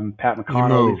 Pat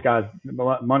McConnell, these guys, a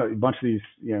bunch of these,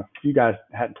 a few guys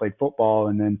hadn't played football.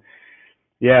 And then,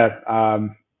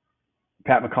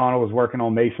 Pat McConnell was working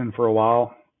on Mason for a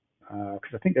while.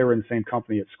 because I think they were in the same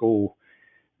company at school,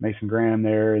 Mason Graham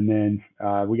there. And then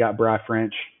we got Bry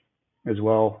French as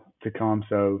well to come.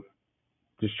 So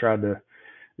just tried to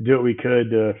do what we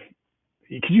could to,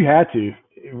 because you had to.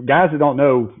 Guys that don't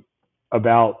know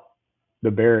about the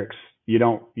barracks,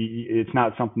 it's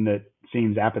not something that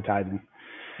seems appetizing.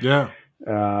 Yeah.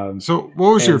 So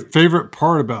what was your favorite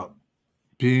part about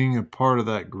being a part of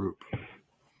that group?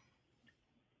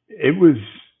 It was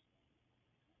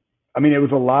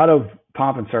a lot of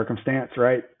pomp and circumstance,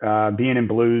 right? Being in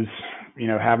blues,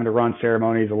 having to run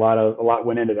ceremonies, a lot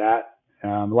went into that.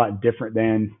 A lot different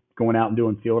than going out and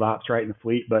doing field ops right in the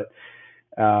fleet. But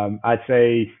I'd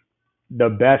say the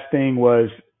best thing was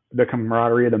the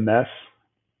camaraderie of the mess,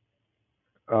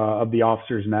 of the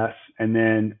officers' mess, and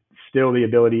then still the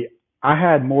ability. I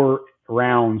had more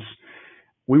rounds.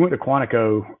 We went to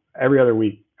Quantico every other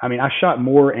week. I shot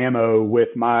more ammo with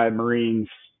my Marines,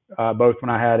 both when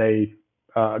I had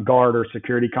a guard or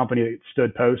security company that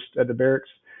stood post at the barracks,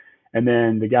 and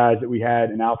then the guys that we had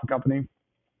in Alpha Company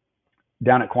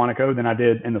down at Quantico than I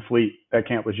did in the fleet at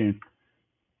Camp Lejeune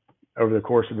over the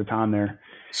course of the time there.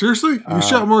 Seriously? You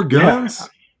shot more guns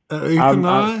at 8th and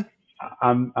I?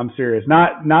 I'm serious.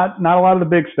 Not a lot of the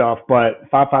big stuff, but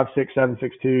 5.56,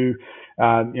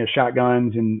 7.62,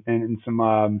 shotguns and some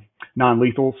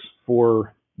non-lethals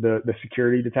for the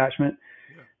security detachment.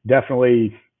 Yeah.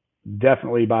 Definitely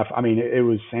it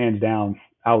was hands down.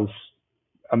 I was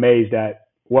amazed at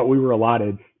what we were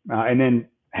allotted, and then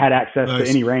had access to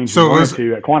any range we wanted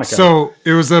to at Quantico. So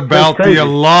it was about the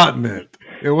allotment.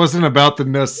 It wasn't about the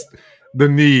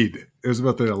need. It was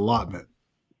about the allotment.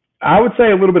 I would say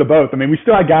a little bit of both. We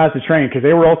still had guys to train because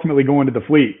they were ultimately going to the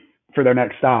fleet for their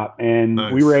next stop,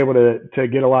 and we were able to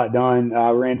get a lot done.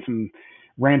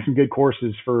 Ran some good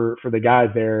courses for the guys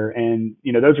there, and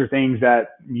those are things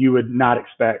that you would not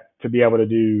expect to be able to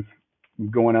do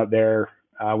going up there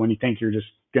when you think you're just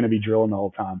going to be drilling the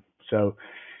whole time. So,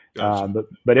 gotcha.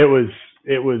 But it was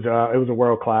a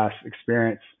world-class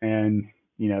experience, and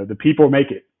the people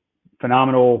make it.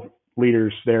 Phenomenal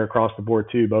leaders there across the board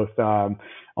too, both on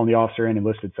the officer and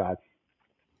enlisted side.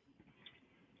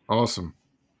 Awesome.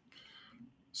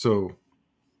 So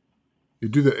you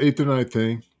do the 8th and 9th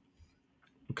thing.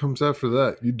 What comes after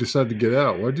that? You decide to get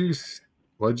out. Why'd you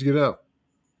get out?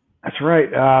 That's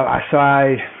right. I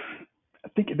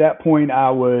think at that point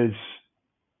I was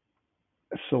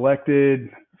selected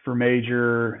for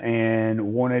major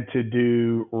and wanted to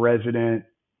do resident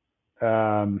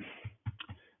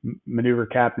maneuver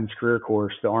captain's career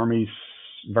course, the Army's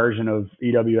version of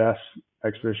EWS,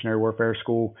 Expeditionary Warfare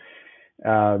School.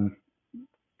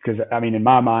 Because in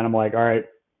my mind, I'm like, all right,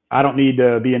 I don't need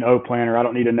to be an O planner. I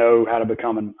don't need to know how to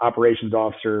become an operations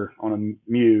officer on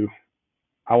a MEU.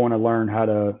 I want to learn how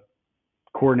to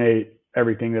coordinate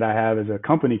everything that I have as a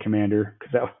company commander,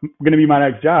 because that's going to be my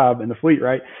next job in the fleet,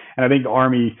 right? And I think the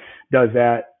Army does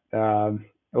that a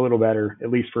little better,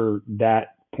 at least for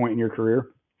that point in your career.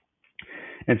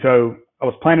 And so I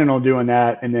was planning on doing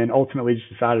that, and then ultimately just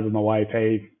decided with my wife,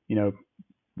 hey, we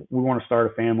want to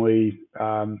start a family.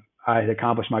 I had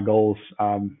accomplished my goals.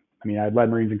 I had led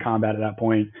Marines in combat at that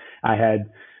point. I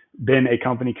had been a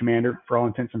company commander for all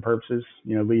intents and purposes,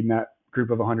 leading that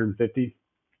group of 150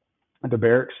 at the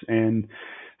barracks. And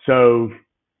so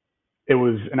it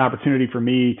was an opportunity for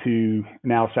me to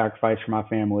now sacrifice for my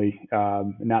family.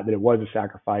 Not that it was a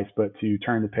sacrifice, but to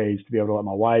turn the page, to be able to let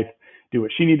my wife do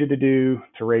what she needed to do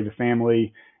to raise a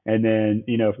family. And then,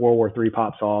 if World War III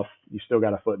pops off, you still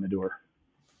got a foot in the door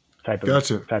type of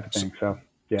thing. So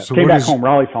yeah, so came back home.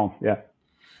 Raleigh's home. Yeah.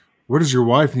 What does your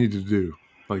wife need to do?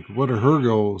 Like, what are her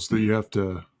goals that you have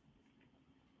to,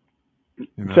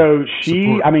 so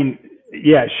she, support?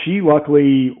 She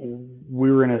luckily, we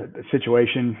were in a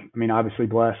situation, obviously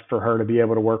blessed for her to be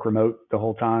able to work remote the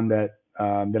whole time that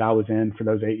I was in for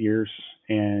those 8 years.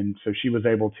 And so she was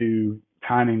able to,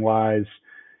 timing wise,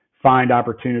 find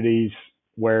opportunities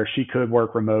where she could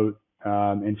work remote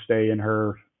and stay in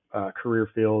her career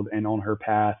field and on her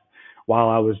path while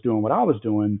I was doing what I was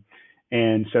doing.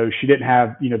 And so she didn't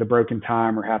have, the broken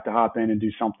time or have to hop in and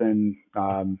do something,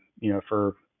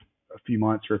 for a few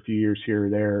months or a few years here or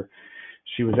there.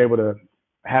 She was able to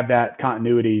have that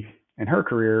continuity in her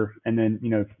career. And then,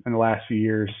 in the last few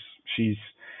years, she's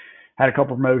had a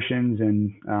couple promotions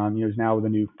and, is now with a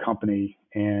new company.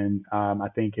 And I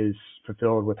think is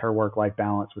fulfilled with her work-life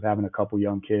balance, with having a couple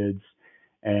young kids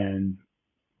and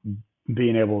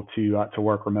being able to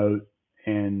work remote.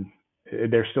 And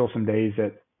there's still some days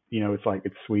that,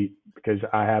 it's sweet because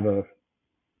I have a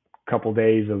couple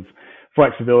days of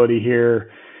flexibility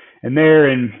here and there.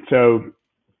 And so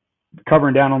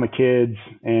covering down on the kids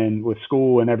and with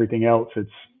school and everything else,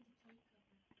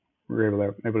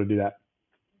 we're able to do that.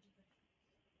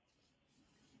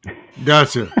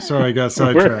 Gotcha. Sorry, I got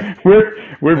sidetracked.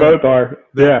 We both are.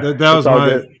 That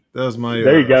was my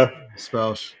there you go.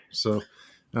 spouse. So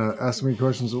ask me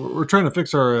questions. We're trying to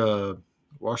fix our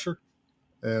washer,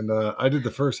 and I did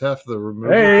the first half of the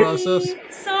removal process.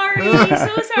 Sorry,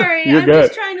 so sorry. You're I'm good.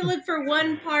 just trying to look for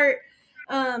one part.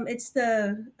 It's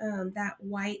the that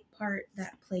white part,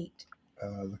 that plate.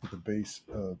 Look at the base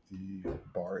of the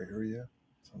bar area.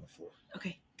 It's on the floor.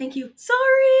 Okay, thank you.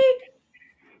 Sorry.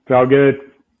 It's all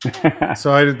good.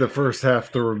 So I did the first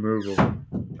half the removal.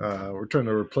 We're trying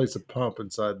to replace a pump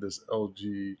inside this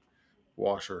LG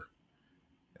washer.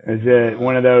 Is it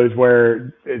one of those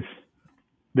where it's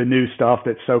the new stuff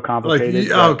that's so complicated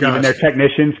that even their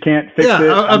technicians can't fix it?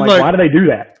 I'm like, why do they do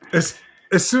that?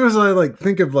 As soon as I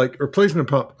think of replacing a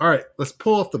pump, all right, let's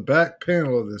pull off the back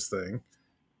panel of this thing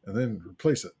and then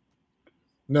replace it.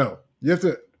 No, you have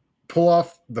to pull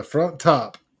off the front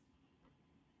top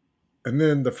and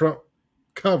then the front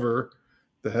cover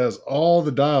that has all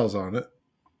the dials on it.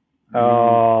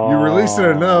 You release it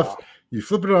enough, you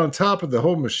flip it on top of the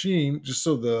whole machine just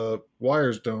so the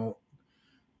wires don't,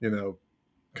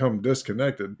 come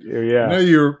disconnected. Yeah. Now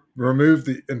you remove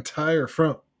the entire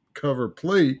front cover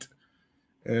plate,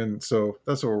 and so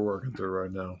that's what we're working through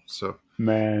right now. So,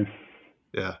 man,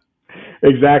 yeah,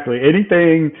 exactly.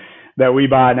 Anything that we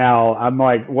buy now, I'm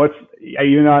like,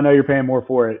 even though I know you're paying more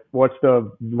for it, what's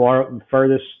the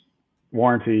furthest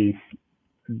warranty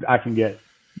I can get?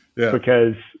 Yeah,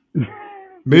 because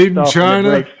made in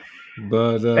China,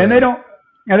 but and they don't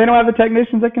have the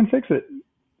technicians that can fix it.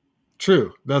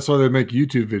 True. That's why they make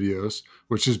YouTube videos,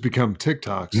 which has become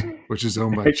TikToks, which is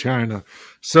owned by China.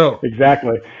 So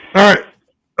exactly. All right.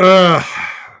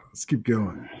 Let's keep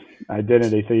going.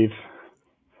 Identity thief.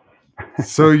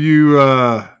 So you,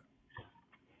 what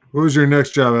was your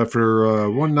next job after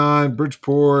 19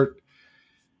 Bridgeport?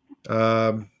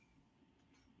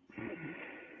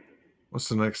 What's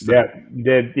the next step?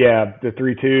 The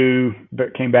 3-2,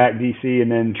 but came back DC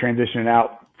and then transitioning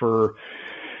out for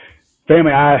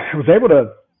family. I was able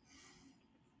to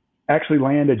actually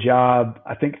land a job,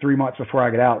 I think 3 months before I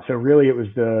got out. So really it was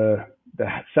the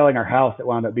selling our house that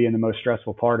wound up being the most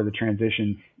stressful part of the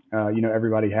transition.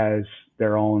 Everybody has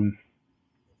their own,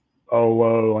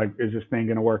 is this thing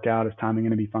going to work out? Is timing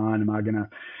going to be fine? Am I going to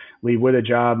leave with a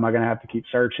job? Am I going to have to keep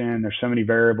searching? There's so many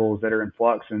variables that are in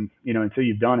flux, and, until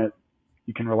you've done it,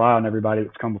 you can rely on everybody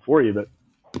that's come before you. But,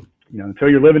 until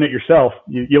you're living it yourself,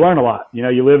 you learn a lot.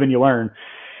 You live and you learn.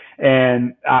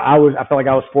 And I felt like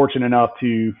I was fortunate enough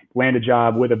to land a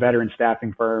job with a veteran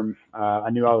staffing firm. I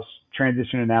knew I was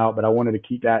transitioning out, but I wanted to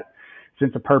keep that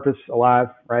sense of purpose alive,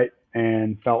 right?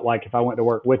 And felt like if I went to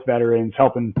work with veterans,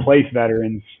 helping place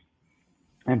veterans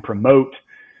and promote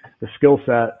the skill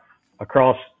set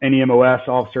across any MOS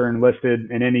officer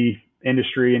enlisted in any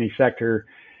industry, any sector,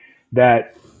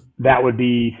 that would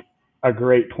be a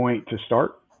great point to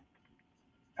start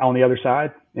on the other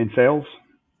side in sales.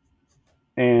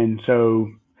 And so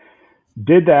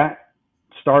did that,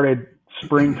 started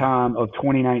springtime of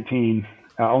 2019.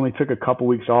 Only took a couple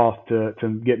weeks off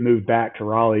to get moved back to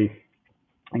Raleigh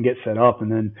and get set up,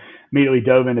 and then immediately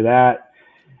dove into that.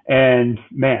 And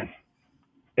man,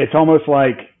 it's almost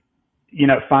like,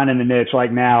 finding a niche,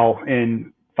 like now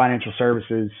in financial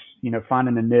services,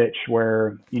 finding a niche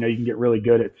where, you can get really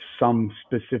good at some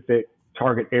specific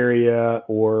target area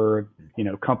or,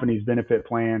 company's benefit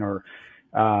plan or,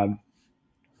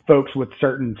 folks with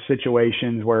certain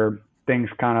situations where things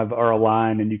kind of are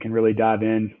aligned and you can really dive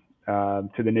in to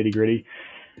the nitty gritty.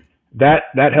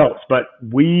 That helps. But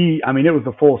it was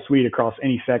the full suite across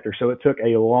any sector. So it took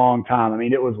a long time.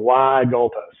 It was wide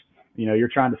goalposts. You're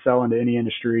trying to sell into any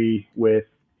industry with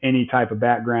any type of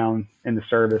background in the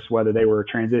service, whether they were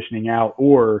transitioning out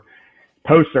or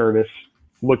post-service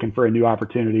looking for a new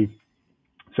opportunity.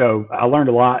 So I learned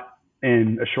a lot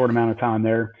in a short amount of time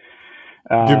there.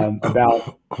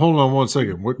 Hold on one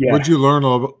second. What did you learn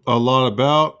a lot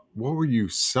about? What were you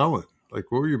selling? What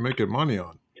were you making money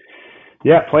on?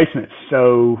 Yeah, placements.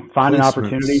 So finding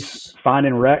opportunities,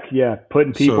 finding rec. Yeah,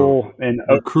 putting people in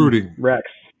recruiting recs,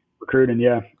 recruiting.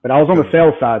 Yeah, but I was on the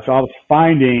sales side, so I was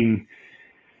finding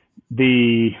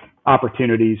the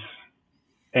opportunities,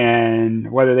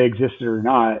 and whether they existed or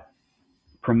not,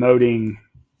 promoting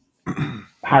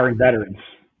hiring veterans.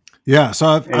 Yeah, so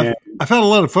I've had a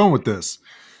lot of fun with this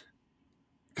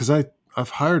because I've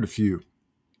hired a few,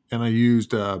 and I used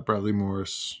Bradley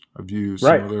Morris. I've used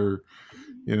some other,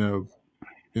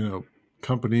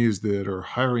 companies that are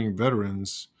hiring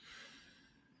veterans.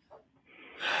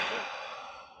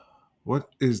 What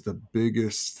is the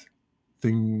biggest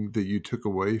thing that you took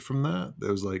away from that?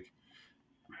 That was like,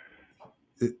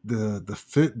 the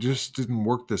fit just didn't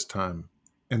work this time,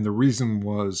 and the reason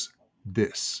was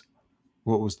this.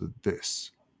 What was the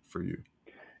this for you?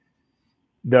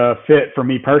 The fit for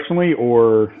me personally,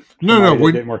 or No, somebody that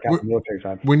when didn't work out on the military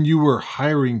side? when you were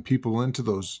hiring people into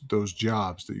those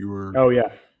jobs that you were, Oh yeah.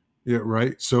 yeah,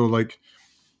 right. So like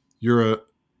you're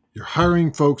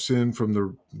hiring folks in from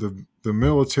the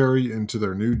military into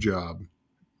their new job,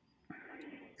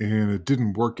 and it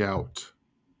didn't work out.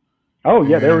 Oh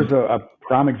yeah, there was And a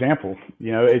prime example.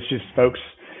 It's just folks.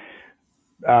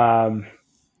 Um,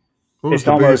 what was it's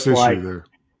the biggest almost like, issue there?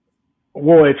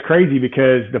 well, it's crazy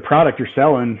because the product you're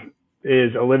selling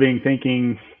is a living,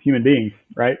 thinking human being,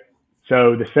 right?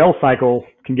 So the sales cycle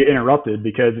can get interrupted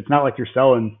because it's not like you're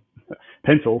selling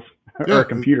pencils or Yeah, a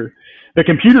computer. The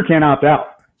computer can't opt out.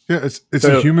 yeah. It's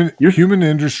a So you're, human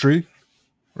industry,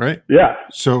 right? yeah,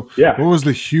 So yeah, what was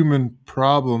the human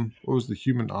problem? What was the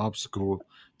human obstacle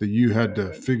that you had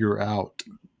to figure out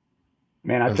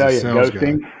man, I as a tell you, sales guy?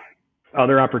 ghosting,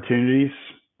 other opportunities.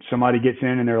 Somebody gets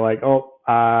in and they're like, oh,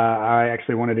 I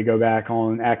actually wanted to go back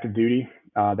on active duty.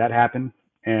 That happened.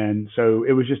 And so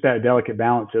it was just that delicate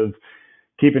balance of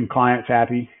keeping clients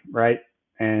happy, right?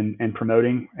 And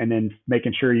promoting, and then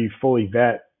making sure you fully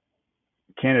vet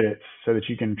candidates so that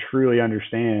you can truly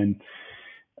understand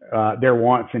their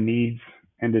wants and needs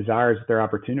and desires of their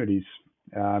opportunities.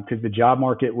 Because the job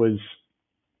market was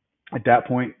at that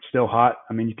point still hot.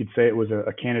 I mean, you could say it was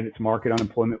a candidate's market.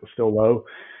 Unemployment was still low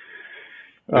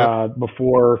Yep,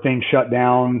 before things shut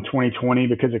down 2020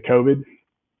 because of COVID.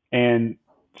 And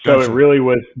so it gotcha. really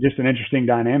was just an interesting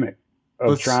dynamic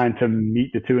of Let's trying to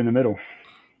meet the two in the middle.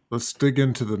 let's dig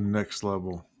into the next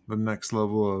level. The next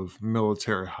level of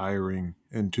military hiring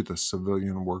into the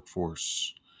civilian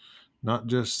workforce. Not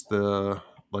just the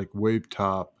like wave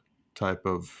top type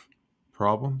of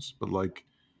problems, but like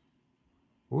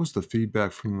what was the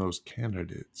feedback from those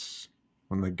candidates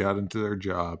when they got into their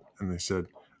job and they said,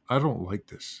 I don't like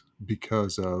this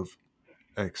because of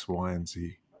X, Y, and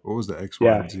Z? What was the X,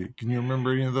 Y, Yeah. and Z? Can you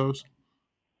remember any of those?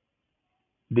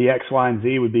 The X, Y, and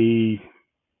Z would be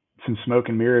some smoke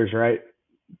and mirrors, right?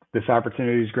 This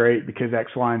opportunity is great because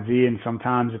X, Y, and Z. And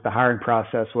sometimes if the hiring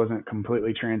process wasn't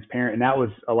completely transparent, and that was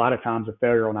a lot of times a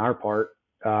failure on our part,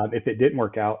 if it didn't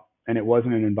work out and it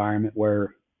wasn't an environment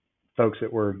where folks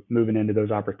that were moving into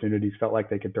those opportunities felt like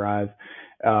they could thrive.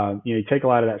 You take a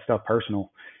lot of that stuff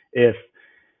personal. If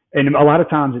And a lot of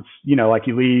times it's, like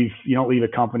you don't leave a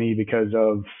company because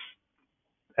of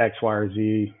X, Y, or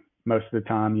Z. Most of the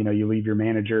time, you leave your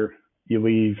manager, you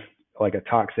leave like a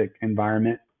toxic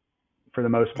environment for the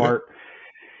most Yep. part.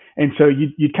 And so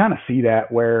you kind of see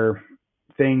that where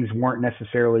things weren't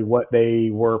necessarily what they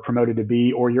were promoted to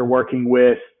be, or you're working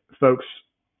with folks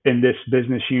in this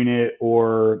business unit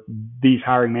or these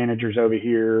hiring managers over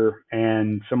here,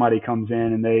 and somebody comes in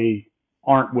and they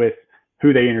aren't with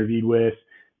who they interviewed with,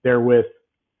 they're with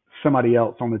somebody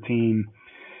else on the team.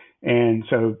 And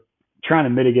so trying to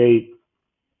mitigate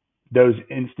those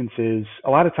instances, a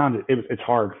lot of times it's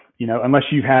hard, unless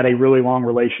you've had a really long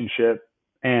relationship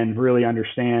and really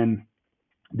understand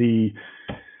the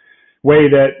way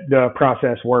that the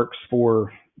process works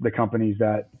for the companies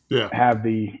that Yeah. have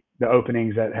the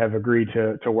openings that have agreed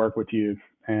to work with you.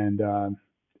 And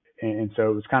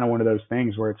so it was kind of one of those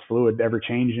things where it's fluid, ever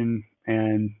changing,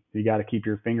 and you got to keep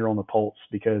your finger on the pulse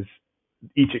because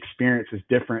each experience is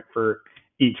different for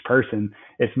each person.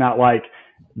 It's not like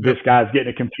this Yep. guy's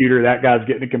getting a computer, that guy's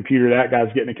getting a computer, that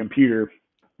guy's getting a computer.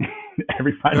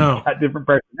 Everybody's No. got different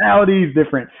personalities,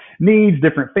 different needs,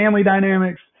 different family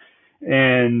dynamics,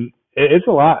 and it's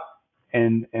a lot.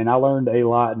 And I learned a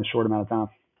lot in a short amount of time.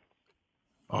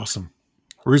 Awesome.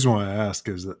 The reason why I ask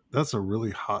is that that's a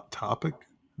really hot topic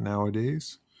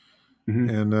nowadays. Mm-hmm.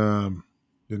 And,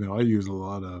 I use a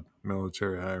lot of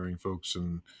military hiring folks,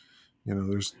 and,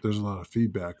 there's a lot of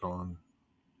feedback on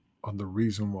the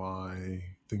reason why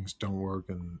things don't work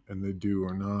and they do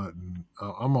or not. And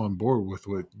I'm on board with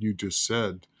what you just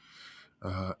said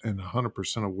in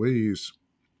 100% of ways.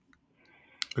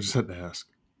 I just had to ask.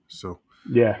 So,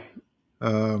 Yeah,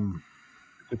 um,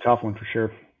 it's a tough one for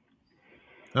sure.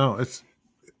 no, it's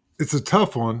a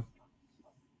tough one,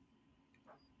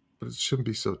 but it shouldn't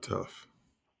be so tough.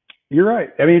 You're right.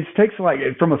 I mean, it takes like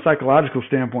from a psychological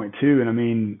standpoint too. And I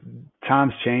mean,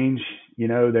 times change.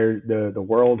 The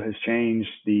world has changed.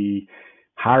 The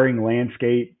hiring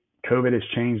landscape, COVID has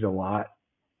changed a lot.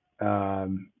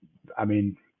 Um, I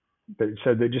mean,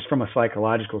 just from a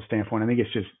psychological standpoint, I think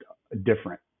it's just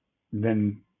different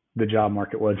than the job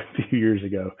market was a few years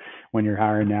ago when you're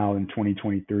hiring now in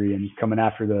 2023 and coming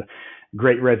after the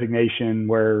great resignation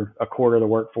where a quarter of the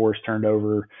workforce turned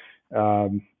over.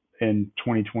 Um, in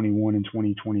 2021 and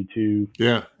 2022.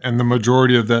 Yeah. And the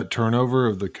majority of that turnover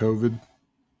of the COVID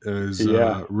is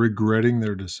Yeah. regretting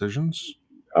their decisions.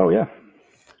 Oh, yeah.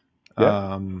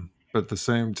 But at the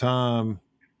same time,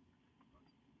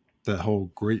 that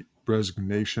whole great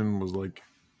resignation was like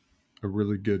a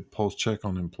really good pulse check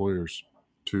on employers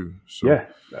too. So Yeah,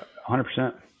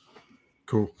 100%.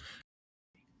 cool.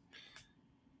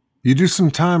 You do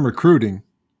some time recruiting.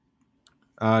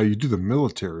 You do the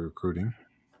military recruiting,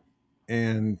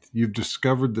 and you've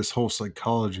discovered this whole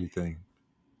psychology thing.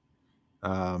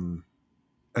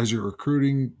 As you're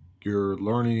recruiting, you're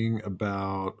learning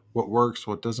about what works,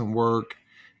 what doesn't work,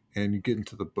 and you get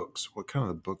into the books. What kind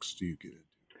of books do you get into?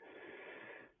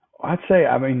 I'd say,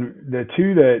 I mean, the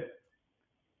two that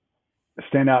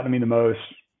stand out to me the most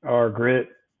are Grit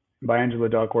by Angela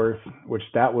Duckworth, which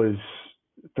that was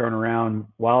thrown around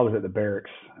while I was at the barracks.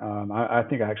 I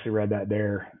think I actually read that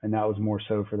there, and that was more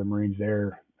so for the Marines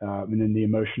there. And then the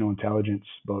emotional intelligence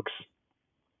books,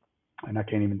 and I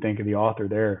can't even think of the author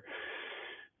there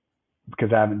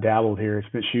because I haven't dabbled here.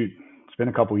 It's been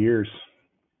a couple years.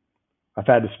 I've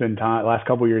had to spend time. The last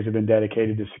couple years have been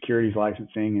dedicated to securities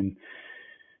licensing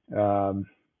and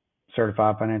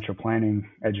certified financial planning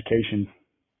education,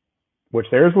 which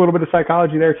there's a little bit of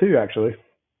psychology there too, actually.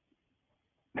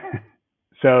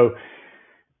 So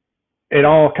it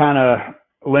all kind of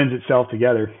lends itself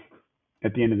together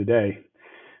at the end of the day.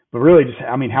 But really, just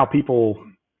I mean, how people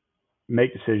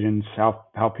make decisions,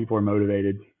 how people are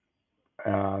motivated,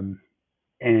 and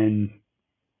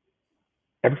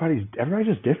everybody's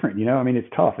just different. You know, I mean, it's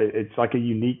tough. It's like a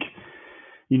unique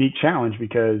challenge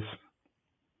because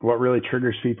what really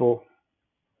triggers people,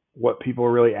 what people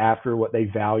are really after, what they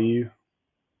value,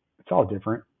 it's all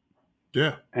different.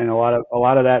 Yeah. And a lot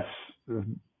of that's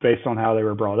based on how they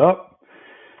were brought up.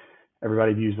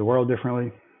 Everybody views the world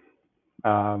differently.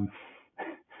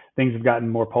 Things have gotten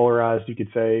more polarized, you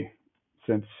could say,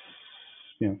 since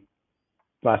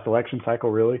last election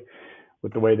cycle, really,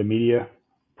 with the way the media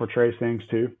portrays things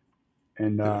too.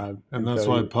 And that's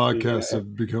why podcasts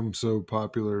have become so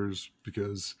popular, is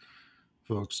because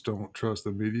folks don't trust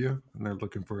the media and they're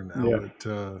looking for an outlet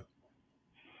to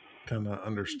kind of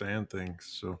understand things.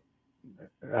 So,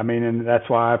 I mean, and that's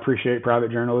why I appreciate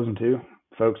private journalism too.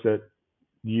 Folks that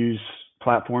use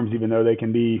platforms, even though they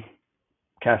can be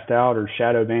cast out or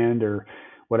shadow banned or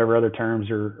whatever other terms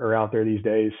are out there these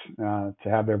days, to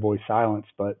have their voice silenced.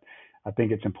 But I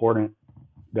think it's important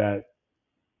that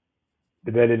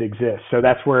it exists. So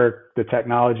that's where the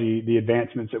technology, the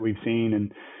advancements that we've seen,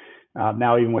 and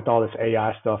now even with all this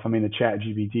AI stuff, I mean, the chat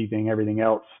GPT thing, everything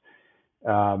else,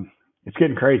 it's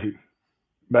getting crazy.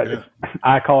 But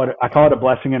I call it a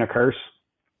blessing and a curse,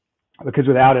 because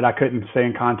without it, I couldn't stay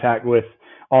in contact with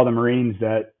all the Marines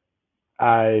that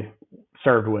I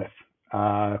served with,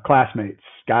 classmates,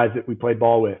 guys that we played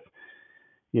ball with.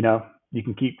 You know, you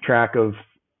can keep track of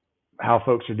how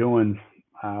folks are doing,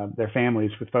 their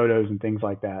families, with photos and things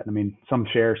like that. I mean, some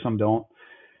share, some don't,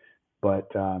 but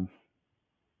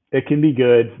it can be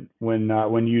good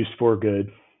when used for good.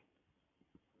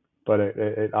 But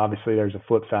it obviously there's a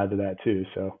flip side to that too.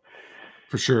 So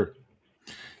for sure.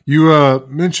 You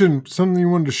mentioned something you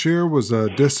wanted to share was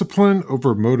discipline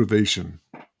over motivation.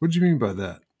 What do you mean by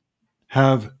that?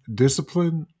 Have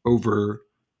discipline over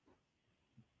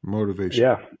motivation.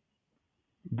 Yeah.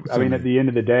 I mean, at the end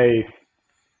of the day,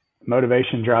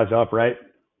 motivation dries up, right?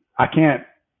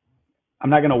 I'm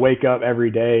not going to wake up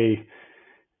every day.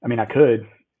 I mean, I could,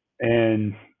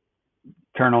 and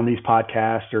turn on these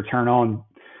podcasts or turn on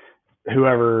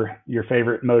whoever your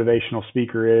favorite motivational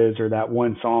speaker is, or that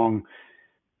one song.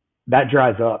 That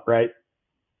dries up, right?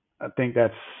 I think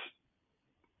that's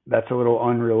a little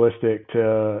unrealistic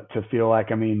to feel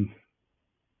like. I mean,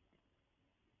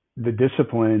 the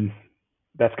discipline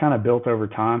that's kind of built over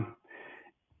time.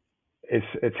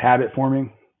 It's habit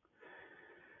forming,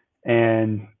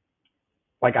 and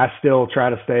like I still try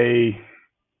to stay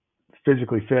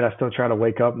physically fit. I still try to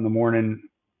wake up in the morning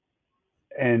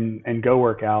and go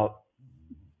work out.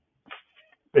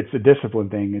 It's a discipline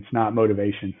thing. It's not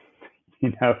motivation.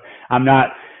 You know, I'm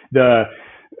not the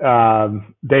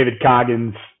David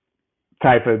Coggins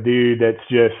type of dude that's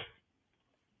just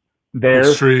there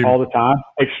extreme all the time.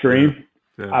 Extreme.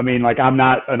 Yeah. I mean, like, I'm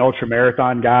not an ultra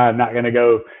marathon guy. I'm not going to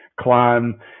go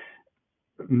climb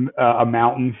a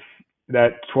mountain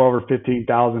that 12 or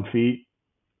 15,000 feet,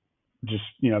 just,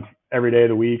 every day of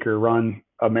the week, or run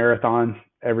a marathon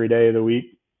every day of the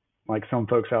week, like some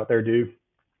folks out there do.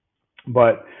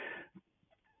 But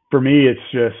for me, it's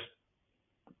just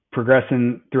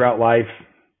progressing throughout life,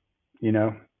 get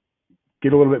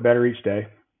a little bit better each day,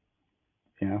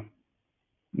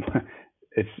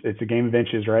 it's a game of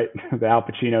inches, right? The Al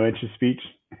Pacino inches speech,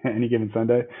 any given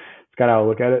Sunday. It's kind of how I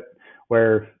look at it,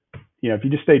 where, if you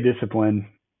just stay disciplined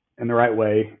in the right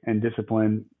way and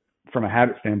disciplined from a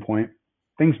habit standpoint,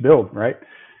 things build, right?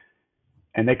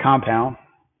 And they compound.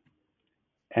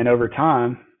 And over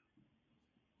time,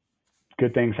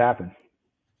 good things happen.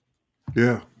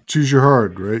 Yeah. Choose your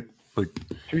hard, right? Like,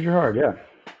 choose your hard, yeah.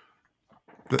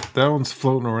 That one's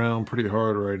floating around pretty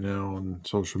hard right now on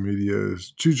social media.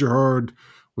 Is choose your hard.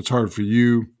 What's hard for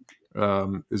you?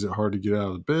 Is it hard to get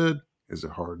out of bed? Is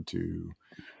it hard to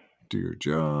do your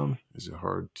job? Is it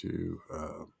hard to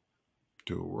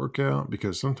do a workout?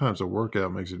 Because sometimes a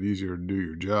workout makes it easier to do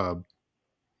your job.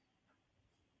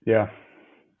 Yeah.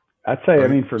 I'd say,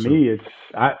 right? for me,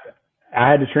 I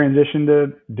had to transition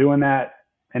to doing that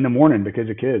in the morning because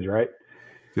of kids, right?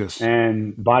 Yes.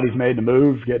 And body's made to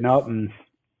move, getting up and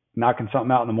knocking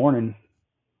something out in the morning.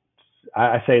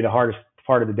 I say the hardest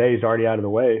part of the day is already out of the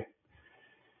way.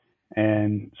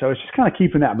 And so it's just kind of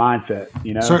keeping that mindset,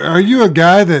 So are you a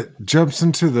guy that jumps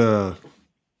into the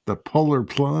polar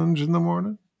plunge in the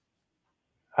morning?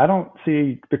 I don't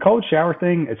see the cold shower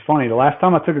thing. It's funny. The last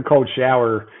time I took a cold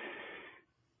shower,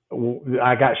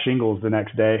 I got shingles the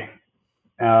next day.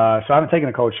 So I haven't taken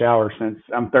a cold shower since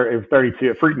it was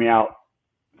 32. It freaked me out.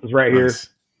 It was right Nice.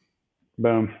 here.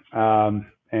 Boom.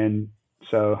 And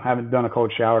so I haven't done a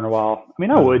cold shower in a while.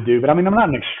 I would do, but I'm not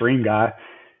an extreme guy.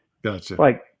 Gotcha.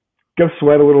 Like, go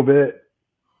sweat a little bit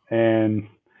and,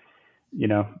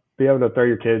 be able to throw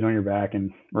your kids on your back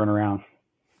and run around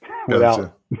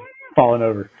without falling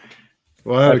over.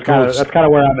 Well, that's kind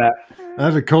of where I'm at. I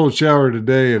had a cold shower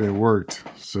today and it worked.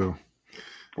 So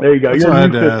there you go. Your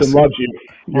immune system loves you.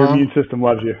 Your immune system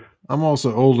loves you. I'm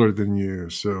also older than you,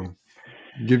 so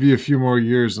give you a few more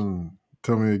years and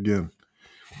tell me again.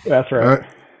 That's right.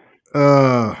 All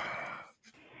right.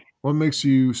 What makes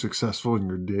you successful in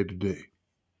your day-to-day?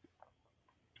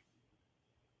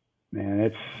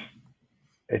 Man,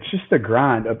 it's just the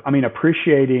grind.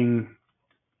 Appreciating.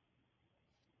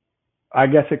 I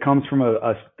guess it comes from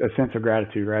a sense of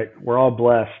gratitude, right? We're all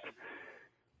blessed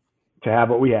to have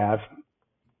what we have.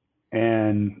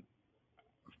 And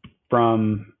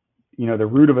from, the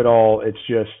root of it all, it's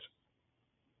just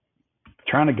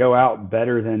trying to go out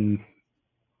better than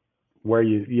where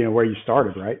you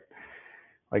started, right?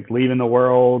 Like leaving the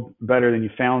world better than you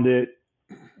found it,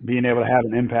 being able to have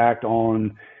an impact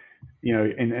on,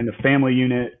 in the family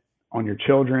unit, on your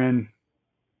children.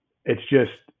 It's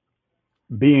just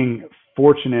being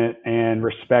fortunate and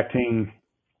respecting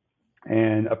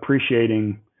and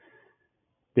appreciating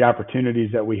the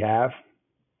opportunities that we have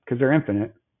because they're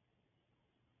infinite,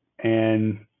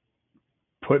 and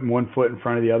putting one foot in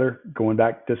front of the other, going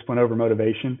back to discipline over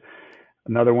motivation.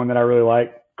 Another one that I really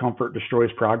like, comfort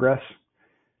destroys progress.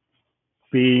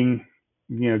 Getting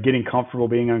comfortable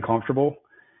being uncomfortable.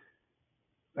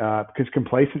 Because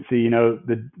complacency,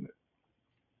 the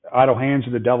idle hands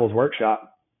are the devil's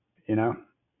workshop.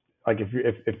 Like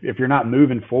if you're not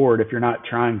moving forward, if you're not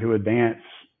trying to advance,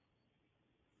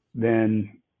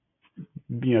 then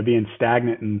being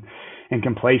stagnant and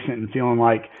complacent and feeling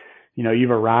like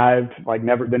you've arrived, like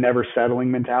the never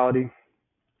settling mentality.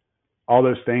 All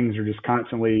those things are just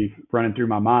constantly running through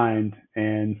my mind.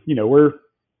 And we're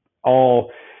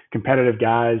all competitive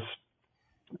guys.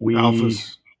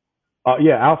 Alphas.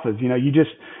 Alphas.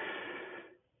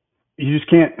 You just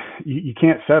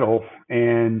can't settle,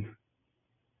 and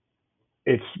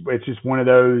it's just one of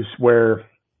those where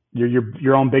you're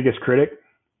your own biggest critic.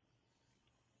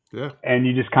 Yeah. And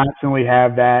you just constantly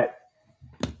have that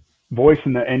voice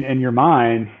in your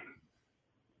mind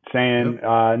saying, yep.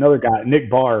 Another guy, Nick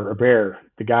Barr, or Bear,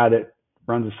 the guy that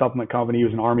runs a supplement company, he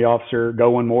was an Army officer, go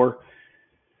one more.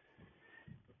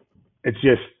 It's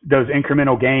just those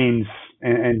incremental gains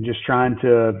and just trying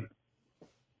to,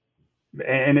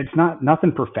 and it's not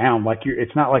nothing profound.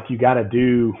 It's not like you got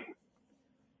to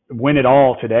win it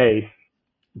all today.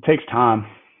 It takes time.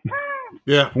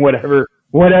 Yeah. whatever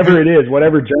it is,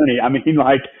 whatever journey.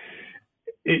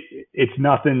 It's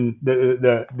nothing.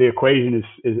 The equation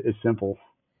is simple.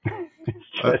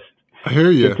 It's just I hear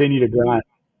you. Continue to grind.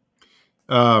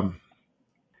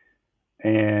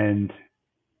 And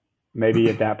maybe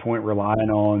at that point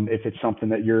relying on, if it's something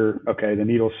that the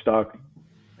needle's stuck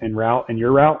in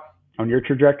your route, on your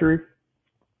trajectory.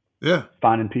 Yeah.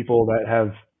 Finding people that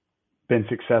have been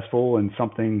successful in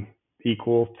something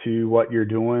equal to what you're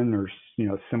doing, or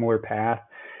similar path,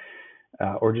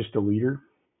 or just a leader,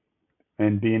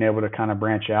 and being able to kind of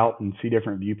branch out and see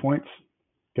different viewpoints,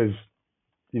 because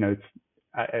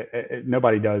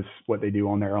nobody does what they do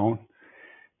on their own.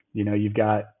 You've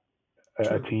got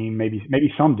a team,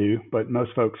 maybe some do, but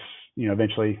most folks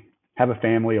eventually have a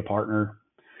family, a partner,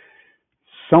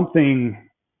 something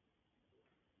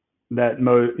that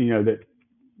that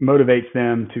motivates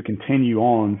them to continue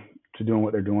on to doing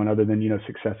what they're doing, other than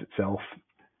success itself,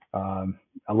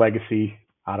 a legacy.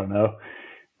 I don't know.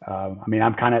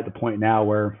 I'm kind of at the point now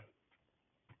where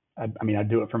I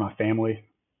do it for my family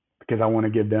because I want to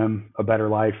give them a better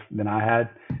life than I had.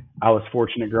 I was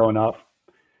fortunate growing up,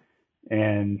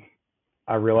 and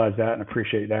I realize that and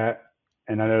appreciate that.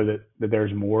 And I know that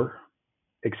there's more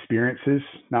experiences,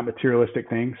 not materialistic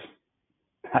things.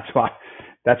 That's why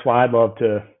I'd love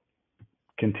to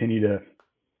continue to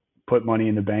put money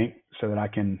in the bank so that I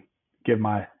can give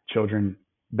my children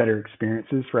better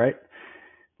experiences, right?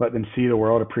 Let them see the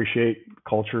world, appreciate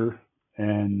culture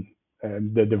and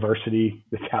the diversity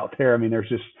that's out there.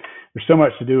 There's so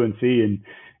much to do and see, and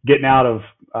getting out of,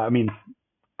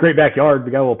 great backyard.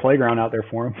 We got a little playground out there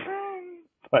for them,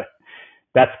 but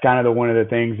that's kind of one of the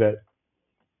things that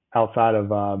outside of,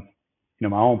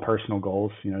 my own personal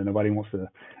goals, nobody wants to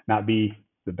not be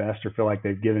the best or feel like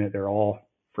they've given it their all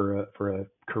for a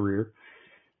career,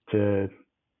 to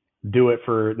do it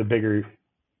for the bigger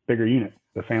unit,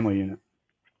 the family unit.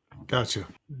 Gotcha.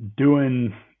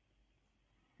 Doing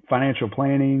financial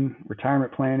planning,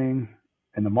 retirement planning,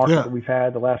 and the market that we've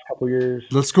had the last couple of years.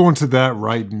 Let's go into that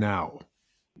right now.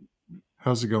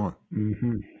 How's it going?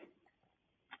 Mm-hmm.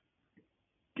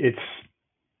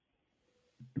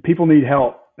 People need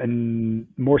help, and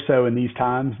more so in these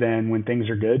times than when things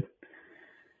are good.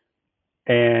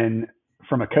 And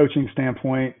from a coaching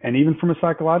standpoint, and even from a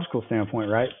psychological standpoint,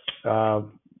 right?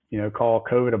 Call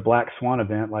COVID a black swan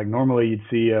event. Like normally you'd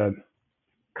see a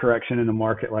correction in the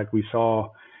market like we saw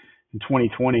in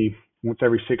 2020 once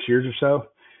every 6 years or so.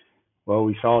 Well,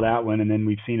 we saw that one, and then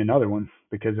we've seen another one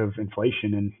because of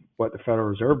inflation and what the Federal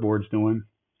Reserve Board's doing.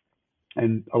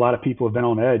 And a lot of people have been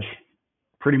on edge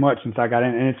pretty much since I got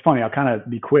in. And it's funny, I'll kind of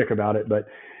be quick about it, but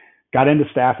got into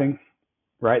staffing,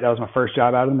 right? That was my first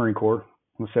job out of the Marine Corps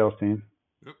on the sales team.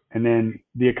 Yep. And then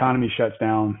the economy shuts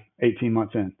down 18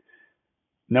 months in.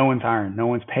 No one's hiring. No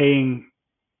one's paying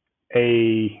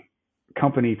a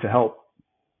company to help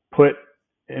put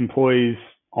employees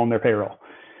on their payroll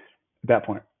at that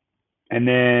point. And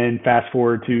then fast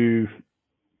forward to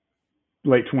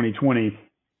late 2020,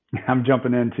 I'm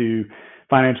jumping into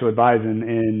financial advising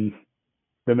in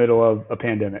the middle of a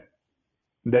pandemic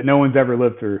that no one's ever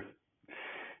lived through.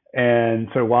 And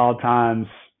so wild times,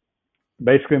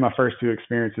 basically my first two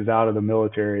experiences out of the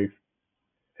military,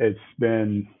 it's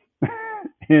been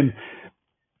in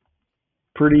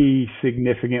pretty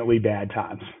significantly bad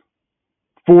times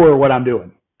for what I'm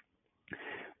doing.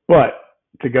 But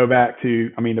to go back to,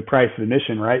 the price of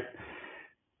admission, right?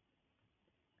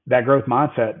 That growth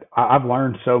mindset, I've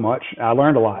learned so much. I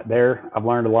learned a lot there. I've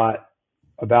learned a lot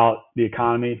about the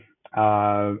economy,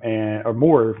 or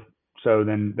more so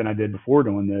than I did before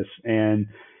doing this, and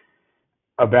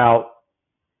about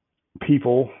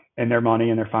people and their money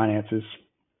and their finances,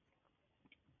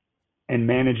 and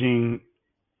managing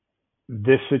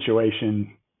this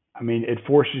situation. It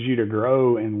forces you to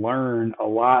grow and learn a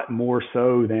lot more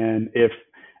so than if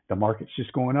the market's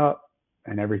just going up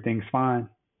and everything's fine.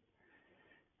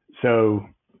 So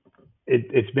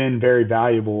it's been very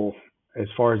valuable as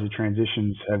far as the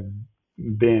transitions have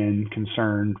been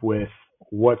concerned with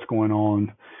what's going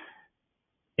on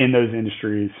in those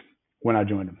industries when I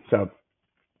joined them. So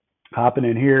hopping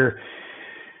in here,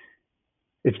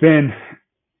 it's been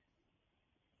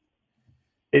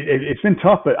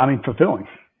tough, but fulfilling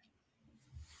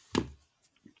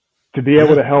to be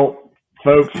able to help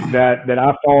folks that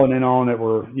I've fallen in on that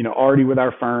were, already with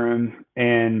our firm,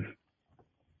 and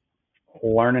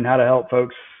learning how to help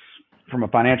folks from a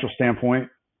financial standpoint,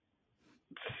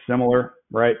 similar,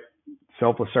 right?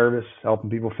 Selfless service, helping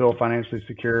people feel financially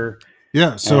secure.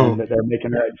 Yeah. So and that they're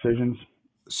making the right decisions.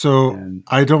 So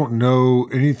I don't know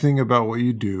anything about what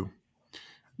you do.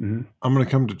 Mm-hmm. I'm going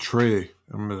to come to Trey.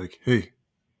 I'm going to be like, hey,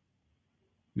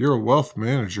 you're a wealth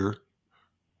manager.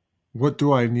 What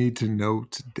do I need to know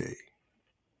today?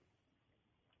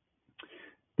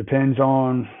 Depends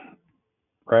on,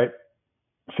 right?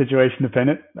 Situation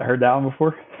dependent. I heard that one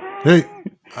before. Hey,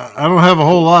 I don't have a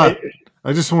whole lot.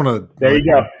 I just want to there you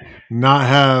go. Not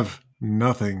have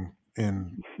nothing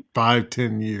in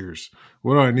 5-10 years.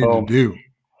 What do I need to do?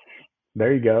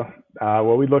 There you go.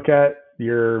 Well, we look at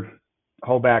your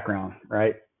whole background,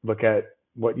 right? Look at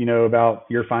what you know about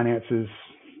your finances,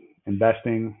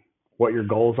 investing, what your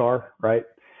goals are, right?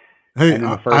 Hey,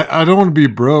 I don't want to be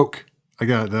broke. I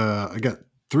got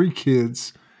 3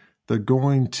 kids. They're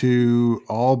going to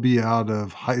all be out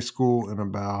of high school in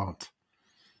about,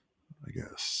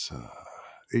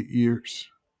 8 years.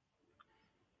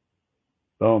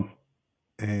 Boom.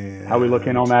 And How we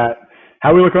looking on that?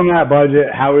 How we look on that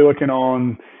budget? How we looking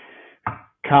on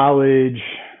college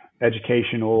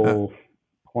educational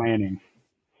planning?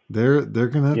 they're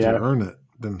gonna have to Yeah. earn it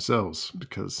themselves,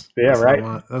 because Yeah.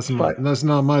 Right. Just like that's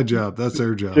not my job. That's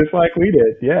their job. just like we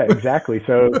did. Yeah. Exactly.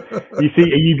 So you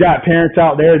see, you've got parents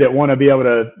out there that want to be able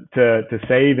to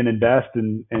save and invest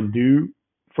and do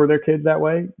for their kids that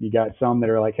way. You got some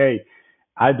that are like, hey,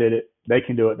 I did it. They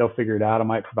can do it. They'll figure it out. I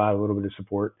might provide a little bit of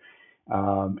support.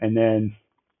 And then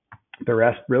the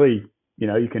rest really,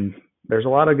 you can, there's a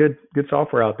lot of good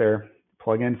software out there.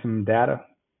 Plug in some data,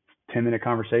 10-minute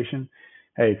conversation.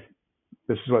 Hey,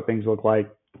 this is what things look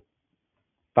like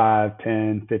 5,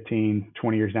 10, 15,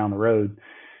 20 years down the road.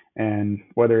 And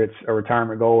whether it's a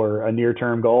retirement goal or a near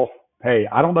term goal, hey,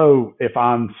 I don't know if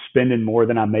I'm spending more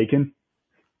than I'm making.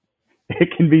 It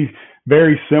can be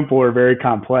very simple or very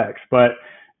complex, but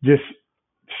just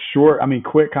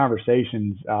quick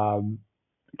conversations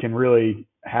can really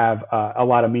have a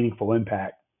lot of meaningful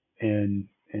impact in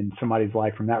somebody's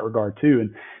life from that regard too.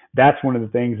 And that's one of the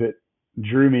things that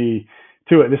drew me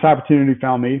to it. This opportunity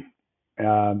found me.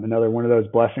 Another one of those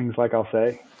blessings, like I'll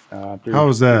say, How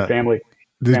was that?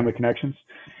 Through family connections.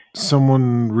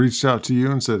 Someone reached out to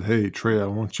you and said, "Hey, Trey, I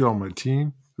want you on my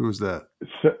team." Who was that?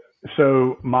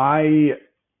 So my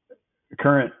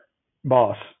current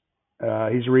boss,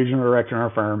 he's a regional director in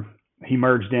our firm. He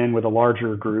merged in with a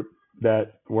larger group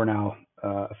that we're now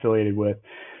affiliated with.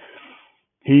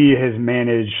 He has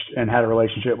managed and had a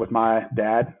relationship with my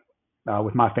dad,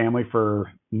 with my family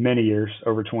for many years,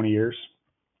 over 20 years.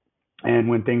 And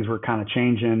when things were kind of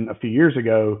changing a few years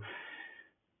ago,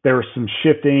 there was some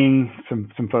shifting.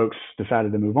 Some folks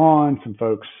decided to move on. Some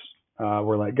folks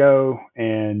were let go.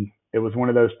 And it was one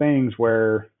of those things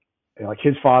where, like,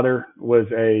 his father was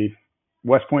a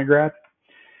West Point grad.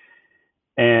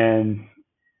 And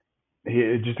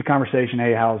just a conversation,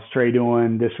 hey, how's Trey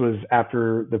doing? This was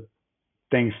after the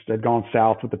things had gone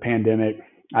south with the pandemic.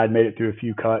 I had made it through a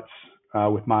few cuts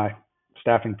with my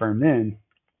staffing firm then.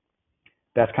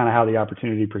 That's kind of how the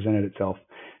opportunity presented itself.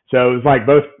 So it was like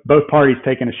both parties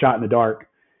taking a shot in the dark.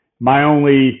 My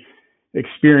only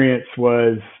experience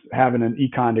was having an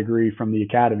econ degree from the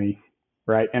academy,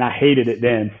 right? And I hated it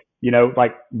then.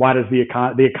 Like, why does the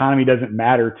economy doesn't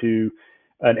matter to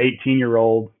an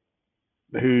 18-year-old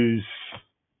who's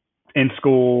in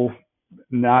school,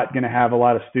 not going to have a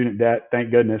lot of student debt, thank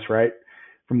goodness, right,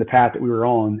 from the path that we were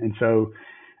on. And so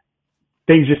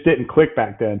things just didn't click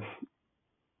back then.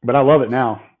 But I love it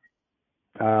now.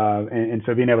 And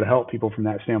so being able to help people from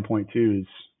that standpoint too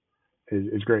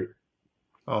is great.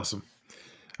 Awesome.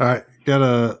 All right,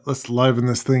 let's liven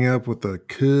this thing up with a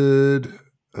good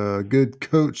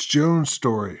Coach Jones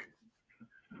story.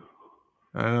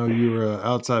 I know you were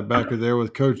outside backer there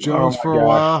with Coach Jones for a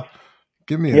while.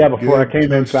 Give me before I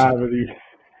came inside with you.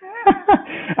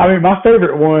 I mean, my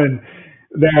favorite one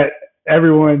that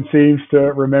everyone seems to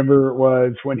remember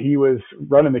was when he was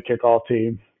running the kickoff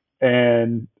team,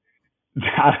 and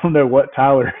I don't know what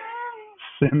Tyler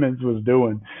Simmons was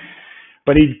doing,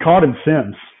 but he called him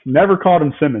Sims. Never called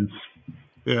him Simmons.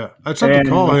 Yeah, I tried to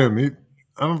call him.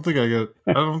 I don't think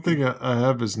I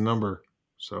have his number.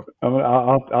 So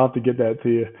I'll have to get that to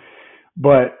you.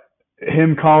 But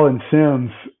him calling Sims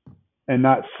and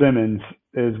not Simmons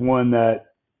is one that,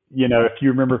 if you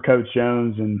remember Coach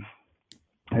Jones and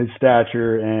his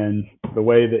stature and the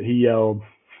way that he yelled,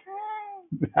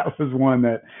 that was one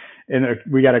that, and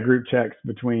we got a group text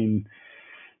between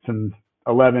some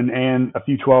 11 and a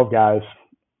few 12 guys,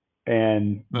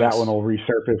 and nice. That one will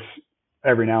resurface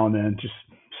every now and then. Just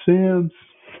Sims.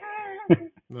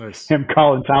 Nice. Him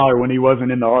calling Tyler when he wasn't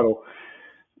in the huddle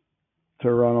to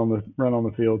run on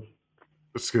the field.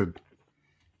 That's good.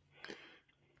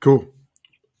 Cool.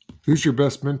 Who's your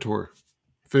best mentor?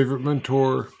 Favorite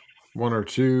mentor? One or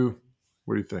two?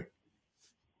 What do you think?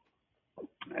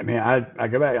 I mean, I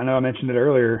go back. I know I mentioned it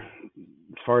earlier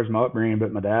as far as my upbringing,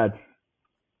 but my dad.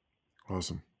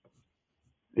 Awesome.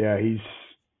 Yeah,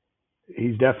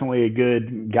 he's definitely a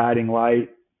good guiding light.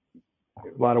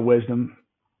 A lot of wisdom.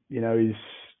 He's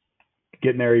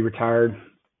getting there. He retired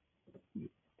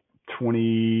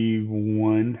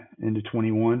 21 into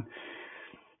 21,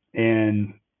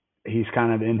 and he's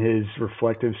kind of in his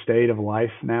reflective state of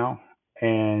life now,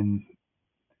 and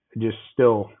just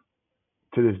still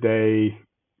to this day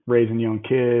raising young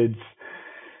kids,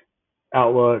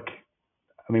 outlook.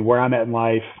 I mean, where I'm at in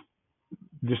life,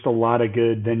 just a lot of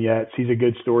good vignettes. He's a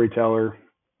good storyteller,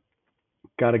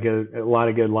 got a lot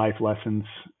of good life lessons,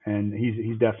 and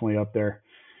he's definitely up there.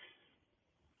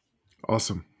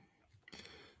 Awesome.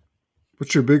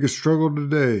 What's your biggest struggle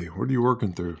today? What are you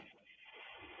working through?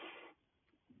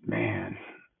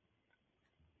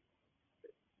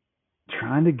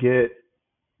 trying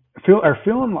to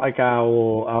feeling like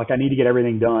I need to get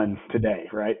everything done today,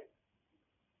 right?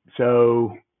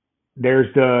 So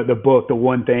there's the book, The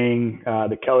One Thing,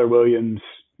 the Keller Williams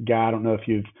guy. I don't know if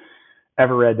you've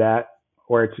ever read that,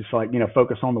 where it's just like,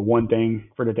 focus on the one thing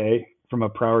for the day from a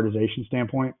prioritization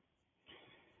standpoint.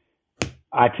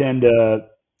 I tend to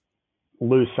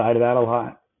lose sight of that a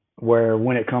lot, where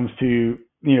when it comes to,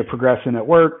 progressing at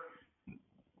work,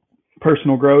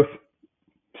 personal growth,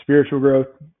 spiritual growth,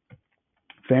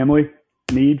 family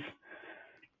needs,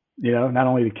 not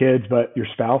only the kids, but your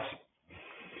spouse,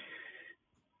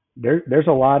 there's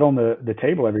a lot on the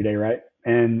table every day, right?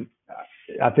 And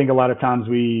I think a lot of times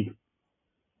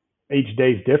each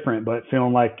day's different, but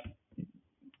feeling like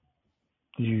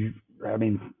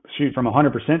from a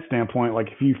 100% standpoint, like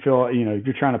if you feel, if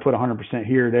you're trying to put 100%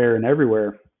 here, there, and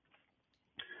everywhere,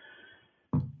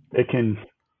 it can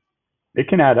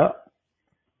add up.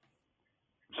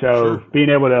 So Sure. being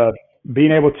able to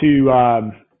read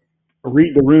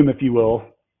the room, if you will,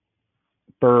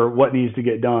 for what needs to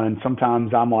get done.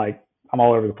 Sometimes I'm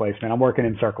all over the place, man. I'm working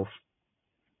in circles.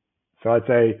 So I'd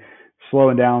say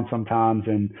slowing down sometimes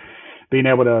and being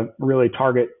able to really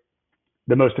target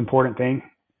the most important thing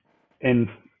in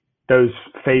those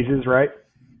phases, right?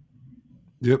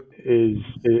 Yep. Is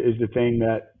the thing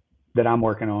that I'm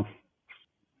working on.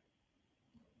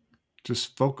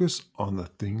 Just focus on the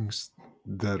things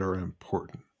that are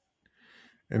important.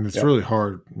 And it's Yep. really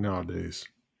hard nowadays,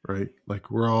 right? Like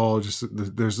we're all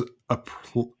there's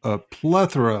a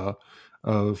plethora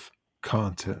of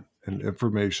content and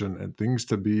information and things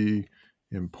to be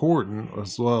important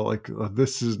as well. Like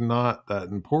this is not that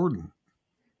important,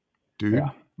 dude. Yeah.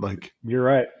 Like You're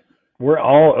right. We're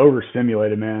all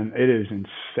overstimulated, man. It is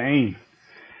insane.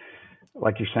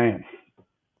 Like you're saying,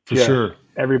 for sure.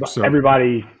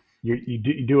 everybody,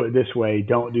 you do it this way.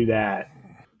 Don't do that.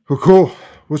 Well, cool.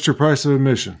 What's your price of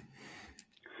admission?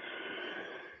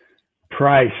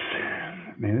 Price,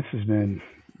 man.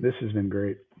 This has been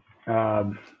great. Let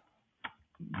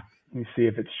me see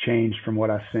if it's changed from what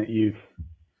I sent you.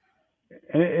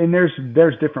 And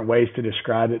there's different ways to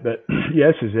describe it, but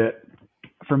yes, is it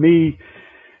for me?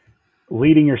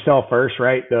 Leading yourself first,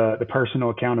 right? The personal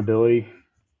accountability,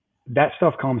 that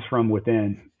stuff comes from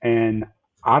within, and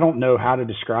I don't know how to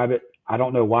describe it. I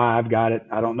don't know why I've got it.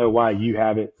 I don't know why you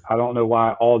have it. I don't know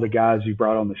why all the guys you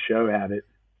brought on the show have it,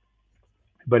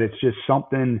 but it's just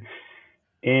something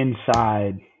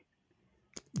inside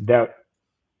that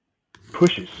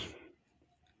pushes.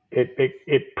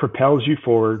 It propels you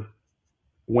forward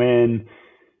when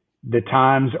the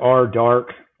times are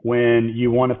dark, when you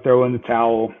want to throw in the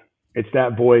towel. It's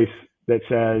that voice that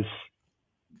says,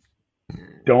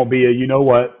 don't be a, you know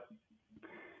what,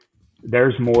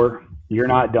 there's more, you're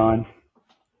not done.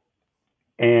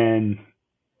 And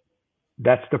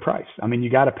that's the price. I mean, you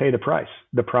got to pay the price.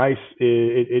 The price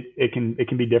it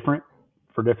can be different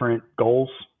for different goals,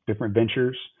 different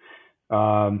ventures,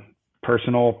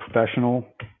 personal, professional,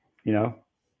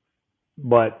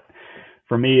 but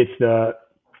for me, it's the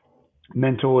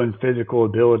mental and physical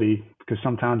ability, because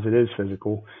sometimes it is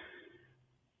physical,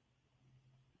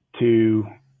 to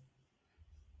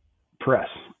press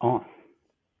on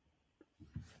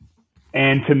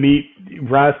and to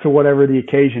rise to whatever the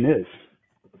occasion is,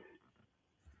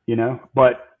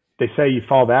 but they say you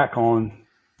fall back on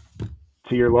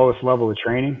to your lowest level of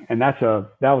training. And that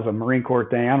was a Marine Corps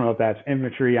thing. I don't know if that's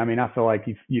infantry. I mean, I feel like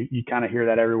you kind of hear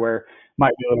that everywhere.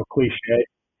 Might be a little cliche,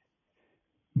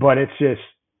 but it's just,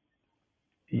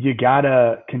 you got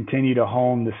to continue to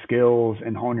hone the skills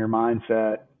and hone your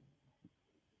mindset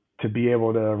to be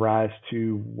able to rise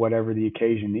to whatever the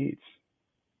occasion needs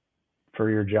for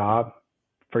your job,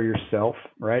 for yourself,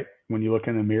 right? When you look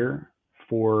in the mirror,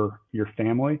 for your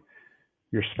family,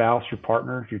 your spouse, your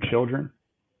partner, your children.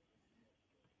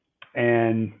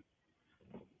 And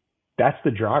that's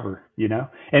the driver,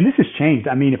 And this has changed.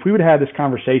 I mean, if we would have had this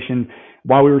conversation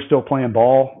while we were still playing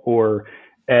ball, or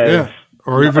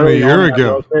or even a year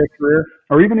ago, career,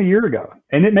 or even a year ago,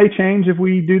 and it may change if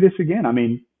we do this again. I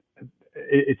mean,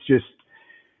 it's just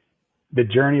the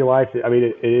journey of life. I mean,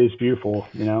 it is beautiful,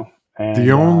 And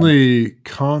the only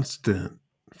constant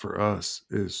for us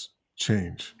is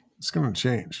change. It's going to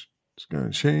change. It's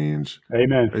going to change.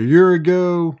 Amen. A year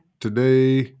ago,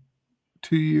 today,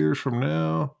 2 years from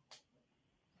now.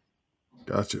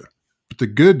 Gotcha. But the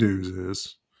good news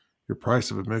is your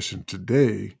price of admission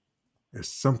today is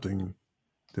something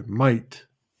that might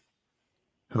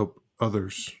help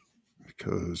others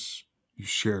because you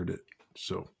shared it.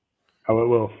 So, it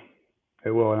will.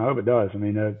 It will. And I hope it does. I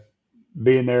mean,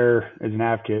 being there as an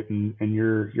advocate and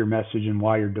your message and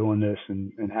why you're doing this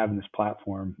and having this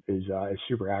platform is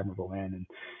super admirable, man. And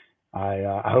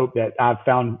I hope that I've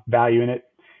found value in it.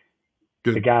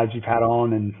 Good. The guys you've had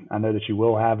on, and I know that you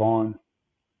will have on,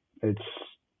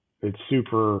 it's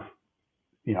super,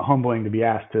 humbling to be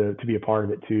asked to be a part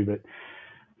of it too. But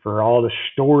for all the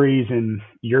stories and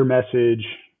your message,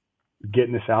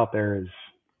 getting this out there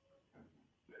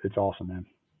it's awesome, man.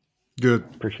 Good.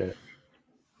 Appreciate it.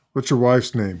 What's your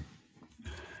wife's name?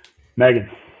 Megan.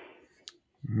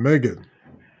 Megan.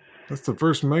 That's the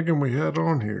first Megan we had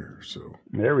on here. So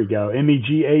there we go.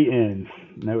 Megan,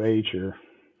 no H or.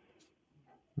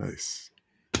 Nice.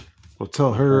 Well,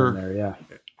 tell her there, yeah.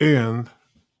 and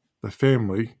the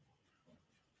family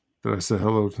that I said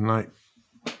hello tonight.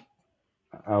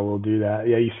 I will do that.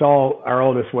 Yeah, you saw our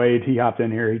oldest Wade. He hopped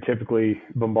in here. He typically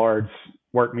bombards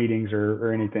work meetings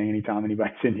or anything anytime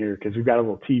anybody's in here because we've got a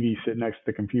little TV sitting next to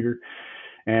the computer.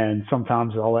 And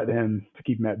sometimes I'll let him, to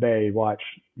keep him at bay, watch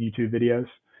YouTube videos.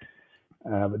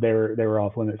 But they were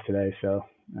off limits today. So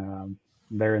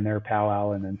they're in there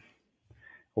powwowing, and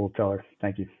we'll tell her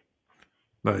thank you.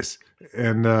 Nice.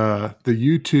 And the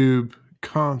YouTube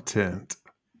content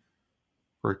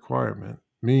requirement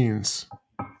means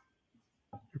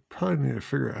you probably need to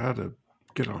figure out how to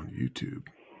get on YouTube.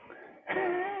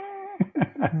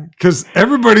 Because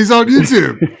everybody's on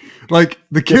YouTube. Like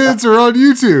the kids are on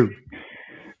YouTube.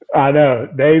 I know.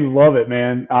 They love it,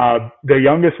 man. The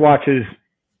youngest watches,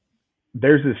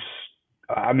 there's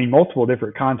multiple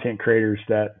different content creators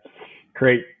that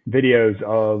create videos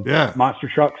of monster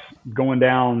trucks going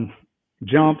down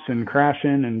jumps and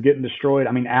crashing and getting destroyed.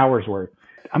 Hours worth.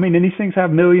 And these things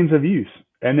have millions of views.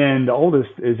 And then the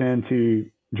oldest is into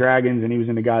dragons, and he was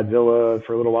into Godzilla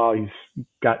for a little while. He's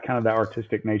got kind of that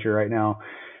artistic nature right now.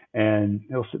 And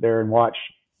he'll sit there and watch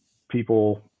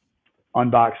people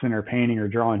unboxing or painting or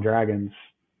drawing dragons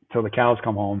till the cows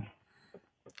come home.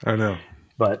 I know.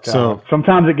 But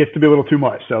sometimes it gets to be a little too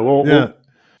much. So we'll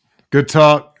good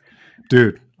talk.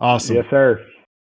 Dude, awesome. Yes, sir.